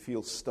 even if you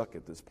feel stuck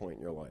at this point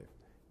in your life.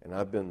 And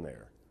I've been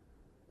there.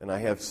 And I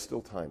have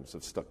still times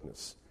of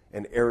stuckness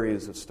and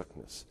areas of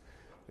stuckness.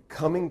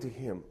 Coming to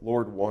Him,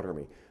 Lord, water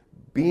me.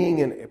 Being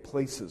in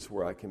places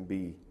where I can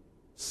be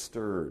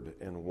stirred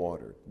and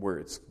watered, where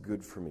it's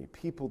good for me.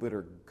 People that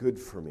are good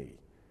for me.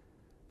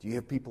 Do you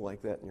have people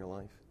like that in your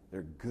life?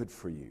 They're good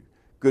for you,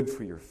 good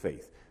for your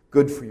faith,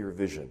 good for your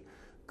vision.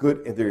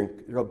 Good, and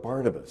they're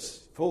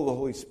Barnabas, full of the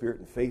Holy Spirit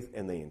and faith,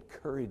 and they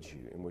encourage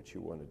you in what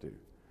you want to do,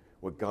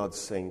 what God's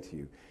saying to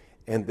you.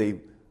 And they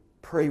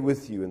pray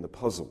with you in the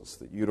puzzles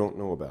that you don't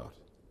know about.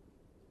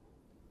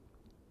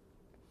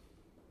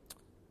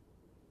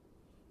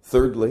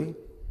 Thirdly,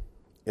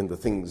 in the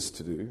things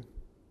to do,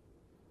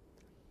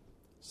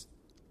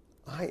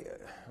 I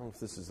don't know if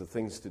this is the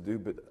things to do,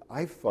 but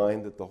I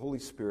find that the Holy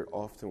Spirit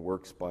often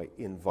works by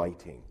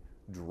inviting,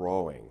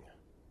 drawing.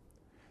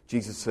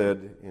 Jesus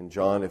said in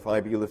John, if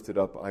I be lifted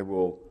up, I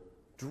will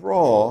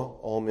draw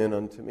all men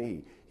unto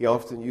me. He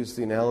often used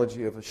the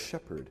analogy of a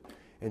shepherd.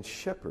 And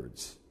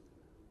shepherds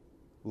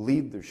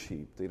lead their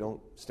sheep. They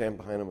don't stand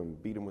behind them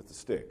and beat them with a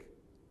stick.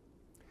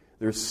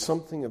 There's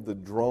something of the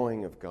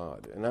drawing of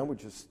God. And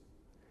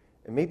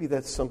and maybe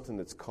that's something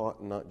that's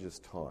caught and not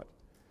just taught.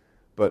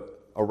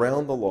 But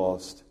around the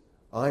lost,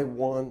 I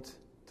want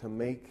to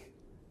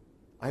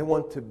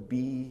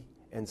be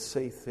and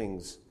say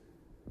things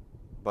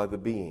by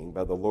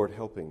the Lord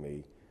helping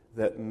me,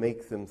 that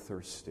make them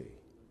thirsty,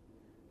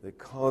 that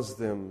cause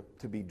them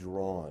to be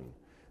drawn,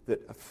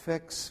 that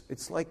affects,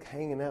 it's like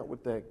hanging out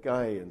with that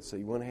guy and say,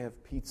 you want to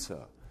have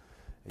pizza,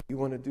 and you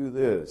want to do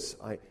this.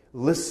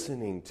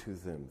 Listening to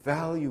them,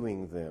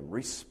 valuing them,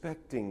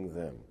 respecting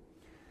them.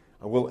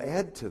 I will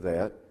add to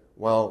that,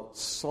 while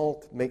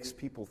salt makes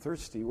people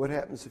thirsty, what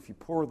happens if you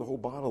pour the whole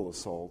bottle of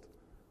salt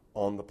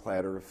on the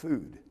platter of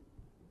food?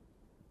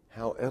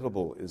 How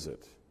edible is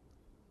it?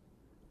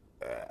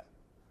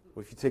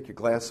 Well, if you take your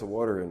glass of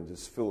water and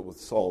just fill it with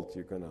salt,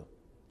 you're going to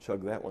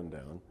chug that one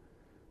down,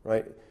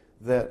 right?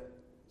 That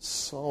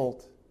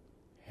salt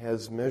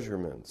has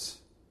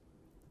measurements.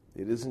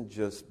 It isn't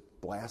just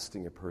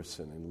blasting a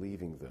person and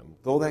leaving them,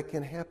 though that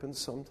can happen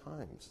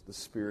sometimes. The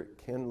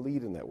Spirit can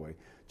lead in that way,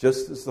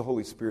 just as the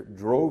Holy Spirit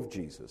drove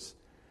Jesus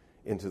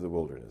into the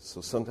wilderness.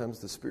 So sometimes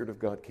the Spirit of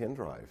God can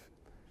drive.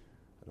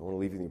 I don't want to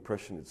leave you the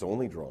impression it's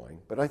only drawing,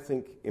 but I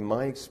think, in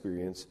my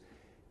experience,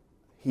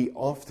 He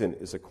often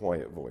is a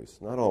quiet voice.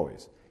 Not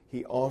always.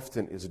 He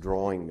often is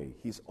drawing me.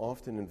 He's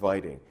often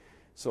inviting.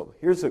 So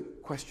here's a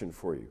question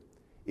for you.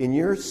 In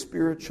your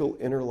spiritual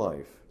inner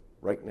life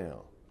right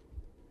now,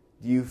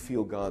 do you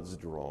feel God's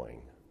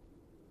drawing?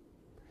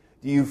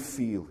 Do you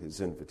feel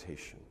His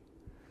invitation?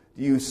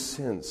 Do you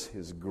sense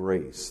His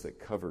grace that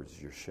covers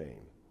your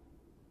shame?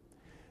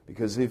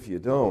 Because if you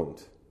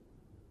don't,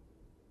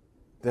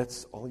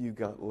 that's all you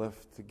got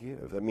left to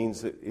give. That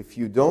means that if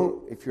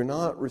you're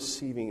not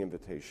receiving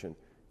invitation,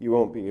 you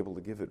won't be able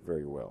to give it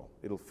very well.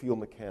 It'll feel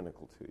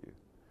mechanical to you.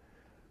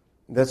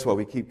 That's why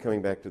we keep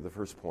coming back to the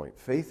first point.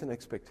 Faith and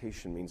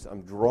expectation means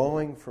I'm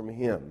drawing from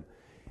Him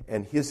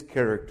and His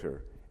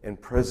character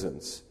and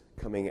presence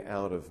coming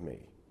out of me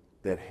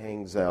that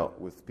hangs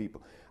out with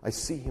people. I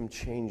see Him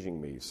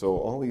changing me. So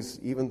all these,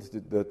 even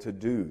the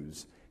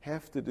to-dos,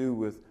 have to do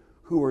with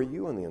who are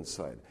you on the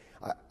inside.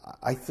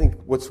 I think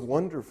what's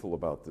wonderful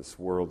about this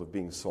world of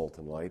being salt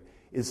and light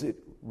is it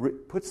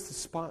puts the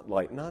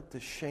spotlight not to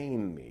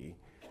shame me,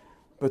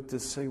 but to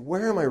say,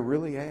 where am I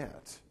really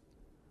at?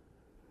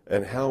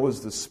 And how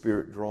is the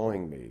Spirit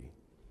drawing me?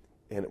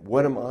 And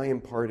what am I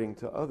imparting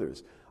to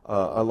others?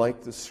 I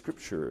like the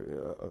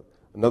scripture.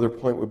 Another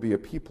point would be a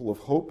people of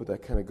hope, but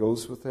that kind of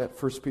goes with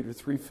that. 1 Peter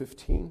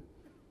 3:15.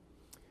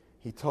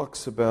 He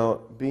talks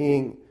about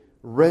being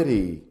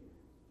ready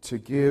to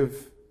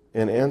give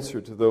an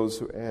answer to those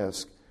who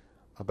ask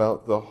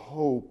about the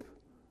hope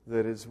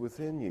that is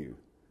within you.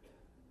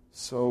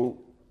 So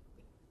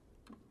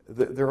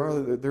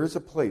there is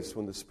a place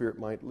when the Spirit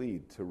might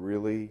lead to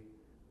really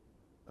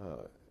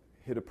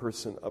hit a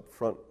person up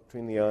front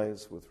between the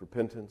eyes with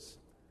repentance.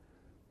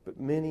 But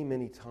many,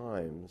 many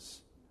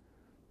times,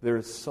 there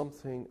is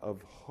something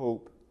of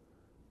hope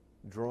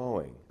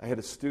drawing. I had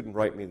a student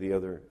write me the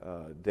other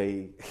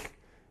day,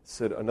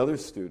 said another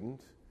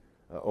student,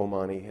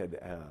 Omani, had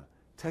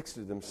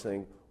texted them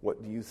saying,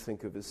 what do you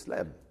think of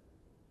Islam?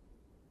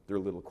 Their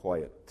little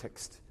quiet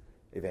text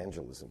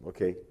evangelism,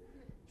 okay?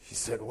 She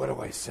said, what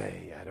do I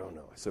say? I don't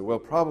know. I said, well,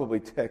 probably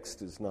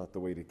text is not the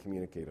way to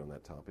communicate on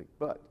that topic,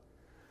 but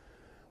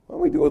why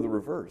don't we do the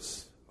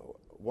reverse?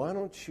 Why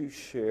don't you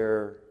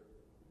share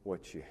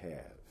what you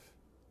have?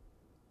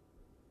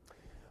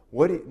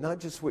 Not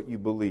just what you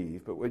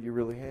believe, but what you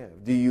really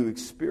have. Do you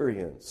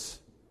experience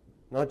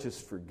not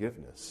just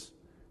forgiveness?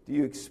 Do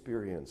you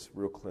experience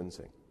real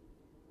cleansing?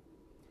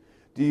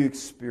 Do you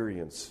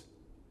experience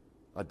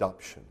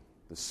adoption,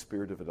 the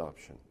spirit of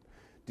adoption?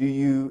 Do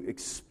you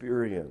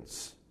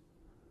experience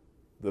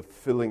the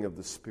filling of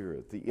the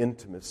Spirit, the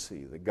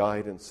intimacy, the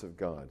guidance of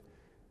God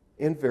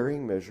in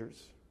varying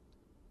measures?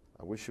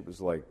 I wish it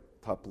was like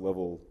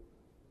top-level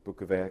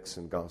Book of Acts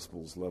and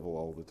Gospels level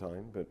all the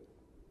time, but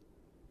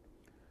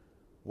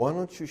why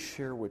don't you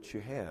share what you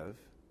have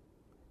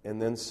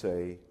and then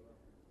say,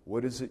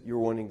 what is it you're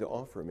wanting to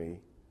offer me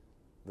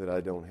that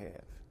I don't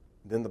have?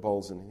 Then the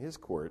ball's in his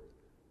court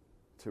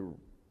to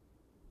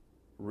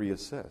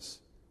reassess.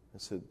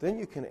 And so then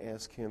you can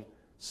ask him,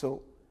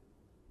 so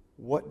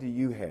what do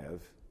you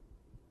have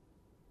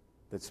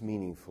that's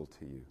meaningful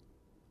to you?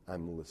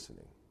 I'm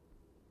listening.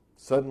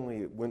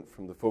 Suddenly it went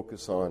from the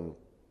focus on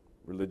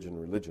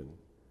religion,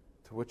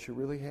 to what you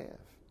really have.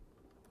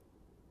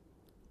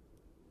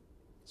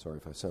 Sorry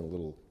if I sound a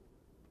little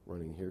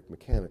running here,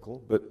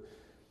 mechanical, but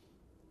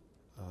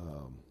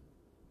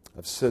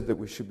I've said that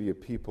we should be a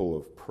people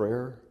of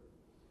prayer,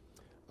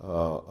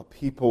 a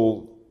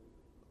people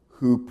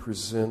who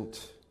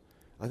present,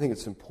 I think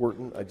it's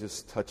important, I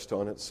just touched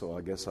on it, so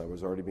I guess I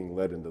was already being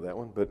led into that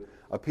one, but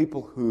a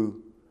people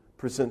who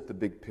present the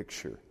big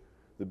picture.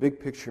 The big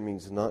picture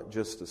means not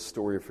just a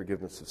story of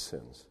forgiveness of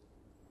sins,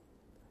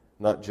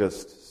 not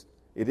just,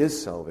 it is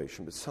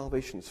salvation, but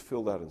salvation is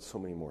filled out in so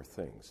many more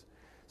things.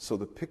 So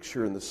the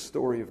picture and the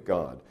story of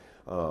God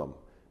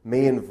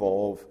may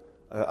involve,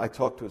 I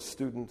talked to a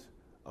student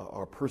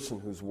or a person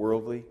who's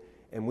worldly,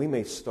 and we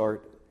may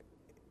start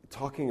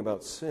talking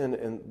about sin,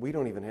 and we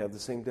don't even have the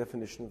same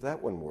definition of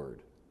that one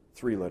word,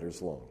 3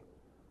 letters long.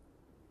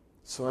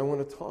 So I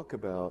want to talk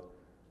about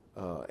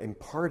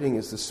imparting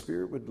as the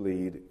Spirit would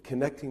lead,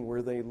 connecting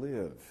where they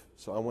live.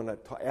 So I want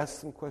to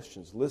ask them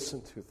questions,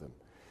 listen to them.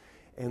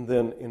 And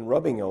then in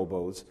rubbing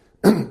elbows,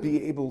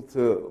 be able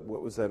to,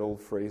 what was that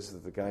old phrase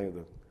that the guy,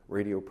 the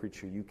radio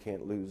preacher, you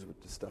can't lose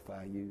with the stuff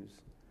I use?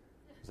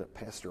 Was that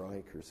Pastor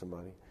Ike or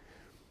somebody?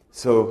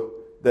 So,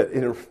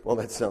 well,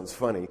 that sounds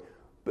funny,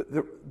 but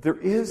there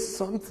is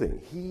something.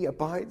 He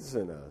abides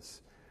in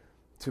us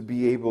to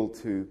be able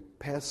to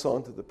pass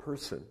on to the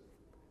person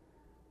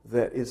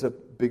that is a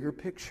bigger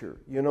picture.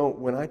 You know,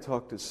 when I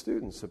talk to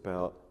students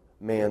about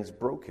man's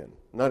broken,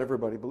 not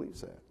everybody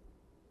believes that.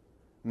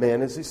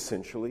 Man is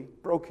essentially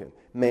broken.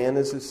 Man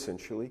is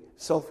essentially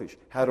selfish.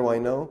 How do I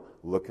know?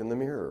 Look in the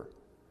mirror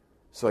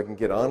so I can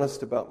get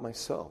honest about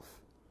myself.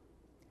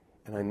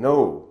 And I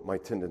know my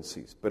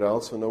tendencies, but I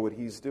also know what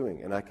he's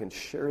doing, and I can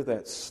share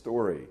that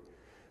story.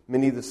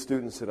 Many of the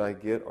students that I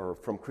get are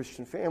from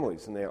Christian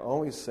families, and they're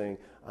always saying,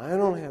 I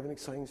don't have an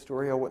exciting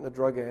story. I wasn't a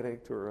drug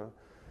addict or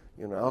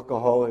an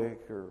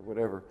alcoholic or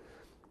whatever.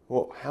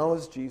 Well, how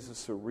is Jesus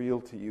so real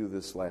to you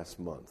this last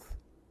month?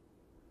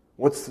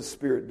 What's the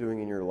Spirit doing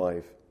in your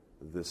life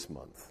this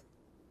month?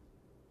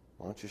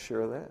 Why don't you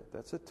share that?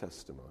 That's a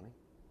testimony.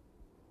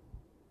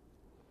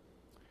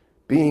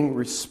 Being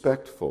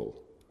respectful,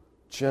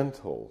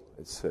 gentle,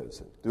 it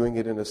says, doing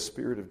it in a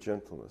spirit of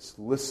gentleness,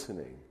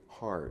 listening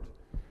hard,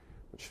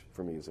 which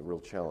for me is a real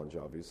challenge,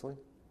 obviously.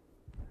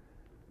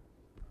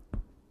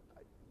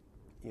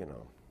 You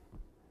know,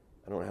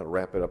 I don't know how to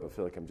wrap it up. I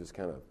feel like I'm just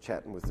kind of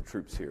chatting with the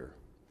troops here.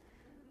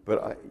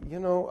 But,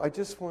 I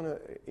just want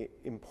to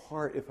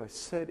impart, if I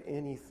said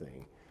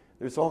anything,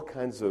 there's all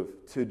kinds of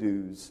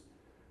to-dos,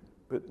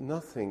 but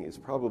nothing is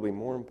probably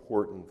more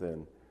important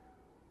than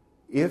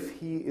if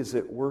he is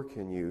at work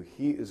in you,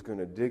 he is going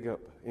to dig up,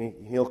 and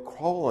he'll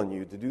call on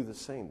you to do the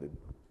same, to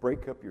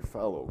break up your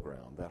fallow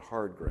ground, that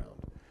hard ground.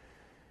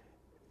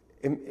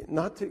 And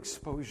not to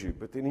expose you,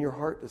 but in your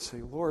heart to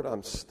say, Lord,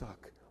 I'm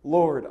stuck.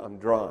 Lord, I'm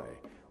dry.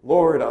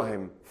 Lord,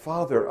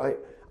 Father,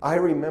 I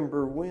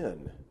remember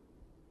when.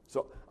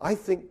 So I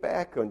think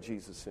back on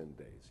Jesus' end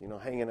days,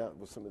 hanging out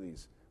with some of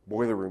these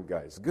boiler room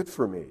guys. Good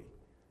for me.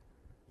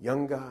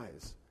 Young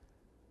guys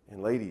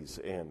and ladies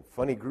and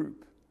funny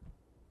group,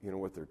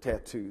 with their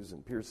tattoos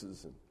and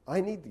pierces. And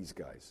I need these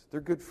guys.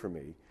 They're good for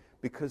me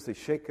because they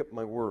shake up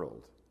my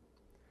world.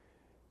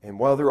 And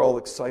while they're all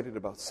excited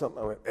about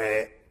something, I went,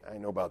 I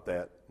know about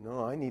that.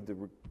 No, I need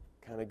to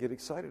kind of get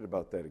excited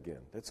about that again.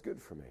 That's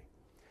good for me.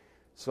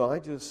 So I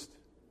just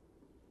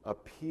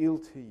appeal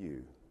to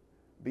you.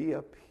 Be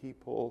a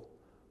people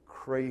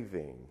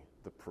craving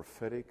the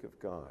prophetic of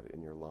God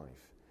in your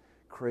life.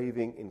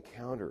 Craving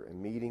encounter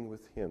and meeting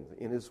with Him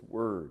in His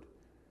Word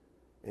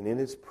and in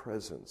His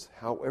presence.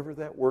 However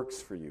that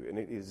works for you. And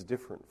it is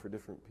different for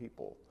different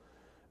people,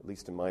 at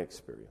least in my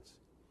experience.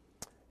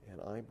 And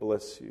I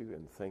bless you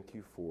and thank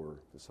you for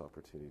this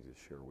opportunity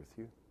to share with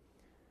you.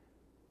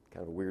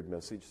 Kind of a weird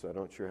message, so I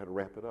don't sure how to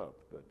wrap it up.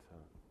 But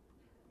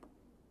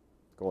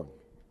go on.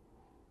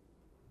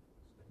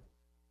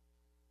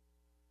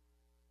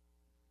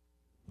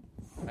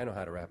 I know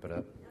how to wrap it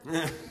up.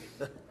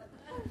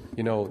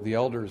 The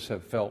elders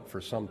have felt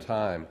for some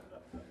time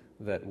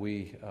that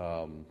we're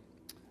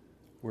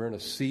in a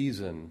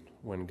season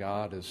when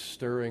God is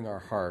stirring our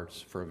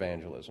hearts for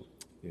evangelism.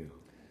 Yeah.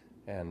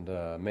 And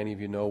many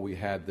of you know we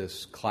had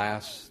this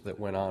class that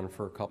went on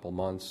for a couple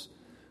months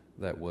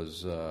that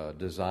was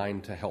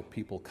designed to help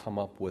people come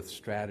up with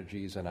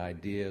strategies and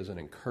ideas and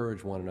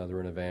encourage one another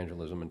in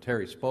evangelism. And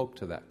Terry spoke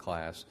to that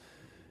class.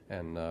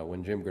 And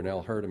when Jim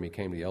Grinnell heard him, he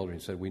came to the elders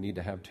and said, we need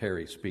to have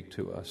Terry speak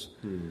to us.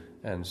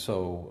 And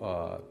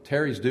so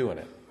Terry's doing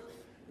it.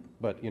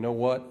 But you know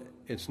what?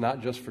 It's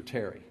not just for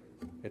Terry.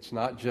 It's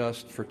not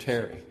just for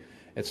Terry.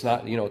 It's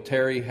not,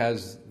 Terry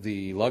has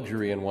the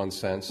luxury in one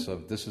sense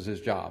of this is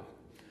his job.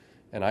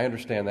 And I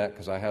understand that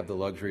because I have the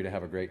luxury to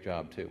have a great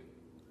job too.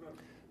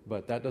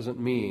 But that doesn't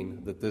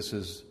mean that this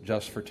is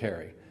just for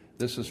Terry.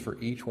 This is for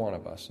each one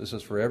of us. This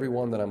is for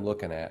everyone that I'm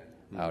looking at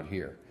out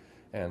here.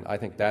 And I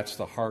think that's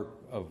the heart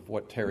of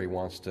what Terry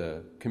wants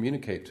to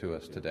communicate to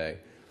us today.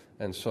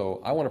 And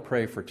so I want to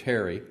pray for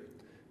Terry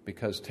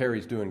because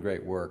Terry's doing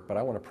great work, but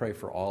I want to pray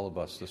for all of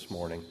us this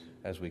morning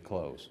as we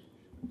close.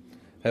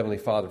 Heavenly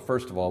Father,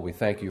 first of all, we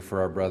thank you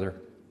for our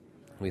brother.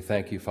 We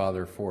thank you,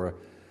 Father, for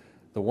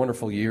the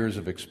wonderful years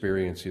of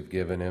experience you've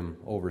given him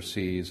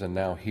overseas and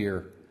now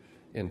here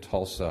in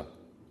Tulsa.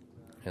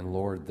 And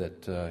Lord,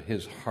 that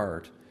his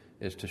heart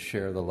is to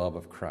share the love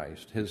of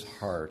Christ. His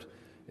heart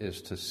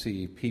is to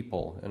see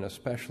people, and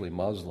especially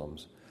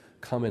Muslims,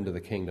 come into the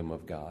kingdom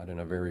of God in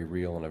a very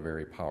real and a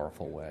very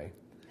powerful way.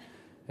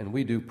 And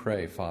we do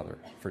pray, Father,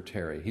 for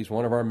Terry. He's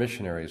one of our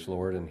missionaries,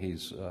 Lord, and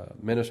he's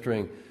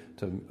ministering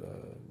to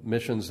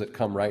missions that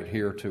come right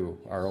here to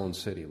our own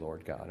city,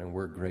 Lord God, and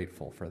we're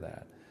grateful for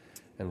that.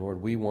 And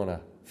Lord, we want to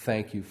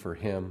thank you for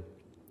him.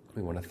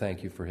 We want to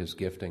thank you for his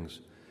giftings.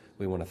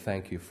 We want to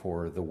thank you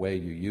for the way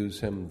you use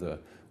him, the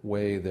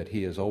way that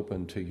he is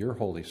open to your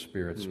Holy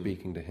Spirit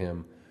speaking to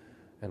him.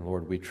 And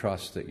Lord, we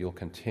trust that you'll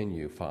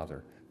continue,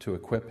 Father, to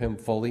equip him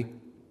fully.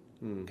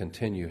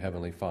 Continue,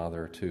 Heavenly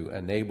Father, to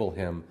enable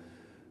him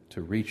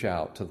to reach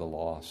out to the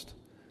lost.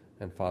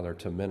 And Father,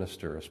 to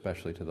minister,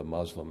 especially to the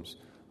Muslims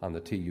on the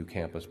TU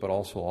campus, but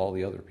also all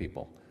the other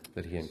people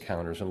that he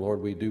encounters. And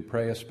Lord, we do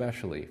pray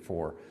especially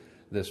for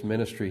this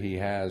ministry he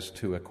has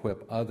to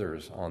equip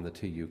others on the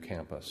TU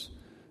campus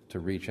to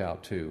reach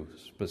out to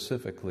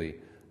specifically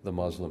the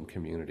Muslim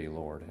community,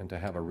 Lord, and to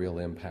have a real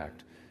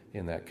impact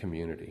in that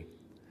community.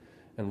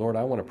 And Lord,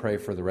 I want to pray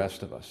for the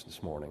rest of us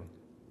this morning.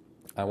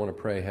 I want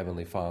to pray,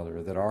 Heavenly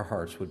Father, that our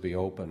hearts would be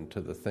open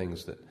to the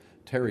things that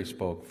Terry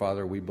spoke.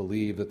 Father, we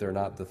believe that they're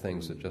not the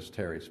things that just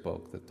Terry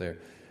spoke, that they're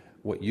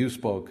what you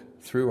spoke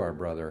through our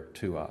brother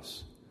to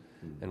us.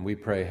 And we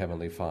pray,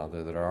 Heavenly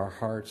Father, that our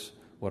hearts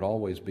would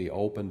always be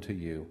open to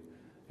you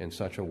in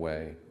such a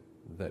way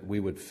that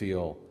we would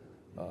feel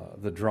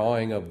the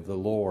drawing of the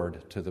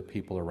Lord to the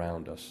people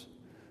around us,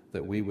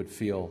 that we would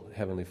feel,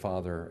 Heavenly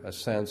Father, a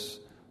sense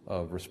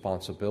of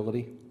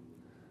responsibility,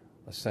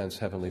 a sense,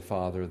 Heavenly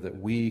Father, that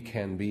we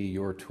can be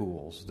your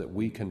tools, that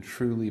we can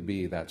truly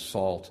be that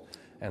salt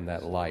and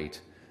that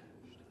light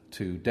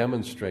to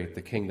demonstrate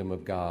the kingdom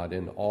of God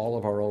in all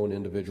of our own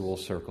individual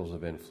circles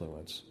of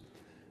influence.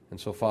 And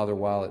so, Father,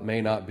 while it may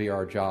not be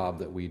our job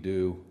that we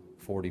do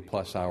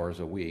 40-plus hours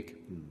a week,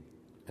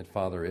 and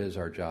Father, is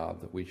our job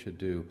that we should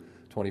do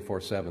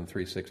 24/7,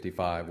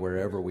 365,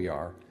 wherever we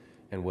are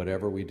and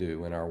whatever we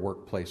do, in our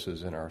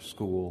workplaces, in our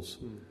schools,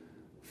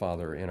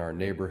 Father, in our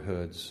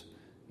neighborhoods,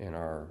 in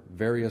our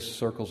various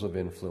circles of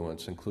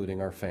influence,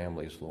 including our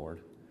families, Lord.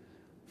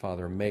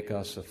 Father, make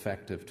us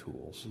effective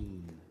tools.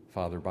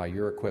 Father, by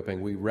your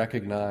equipping, we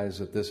recognize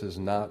that this is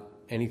not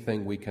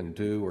anything we can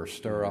do or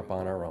stir up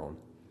on our own.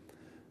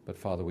 But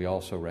Father, we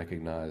also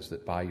recognize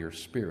that by your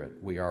Spirit,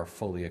 we are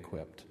fully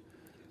equipped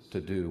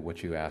to do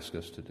what you ask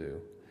us to do.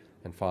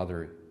 And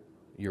Father,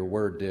 your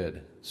word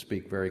did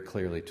speak very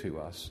clearly to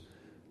us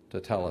to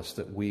tell us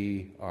that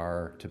we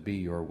are to be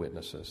your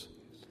witnesses.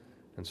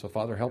 And so,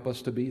 Father, help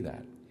us to be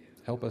that.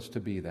 Help us to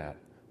be that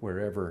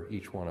wherever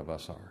each one of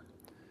us are.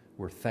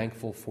 We're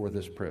thankful for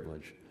this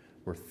privilege.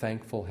 We're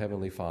thankful,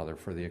 Heavenly Father,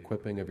 for the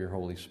equipping of your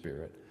Holy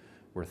Spirit.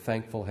 We're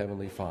thankful,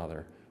 Heavenly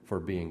Father, for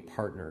being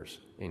partners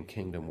in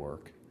kingdom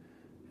work.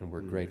 And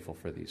we're grateful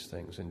for these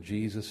things. In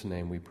Jesus'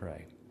 name we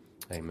pray.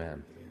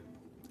 Amen.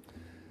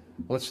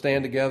 Let's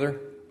stand together.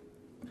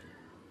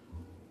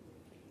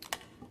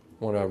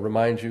 I want to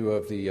remind you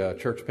of the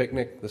church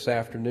picnic this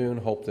afternoon.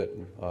 Hope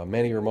that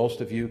many or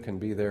most of you can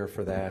be there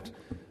for that.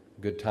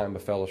 Good time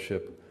of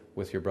fellowship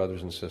with your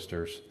brothers and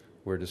sisters.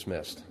 We're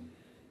dismissed.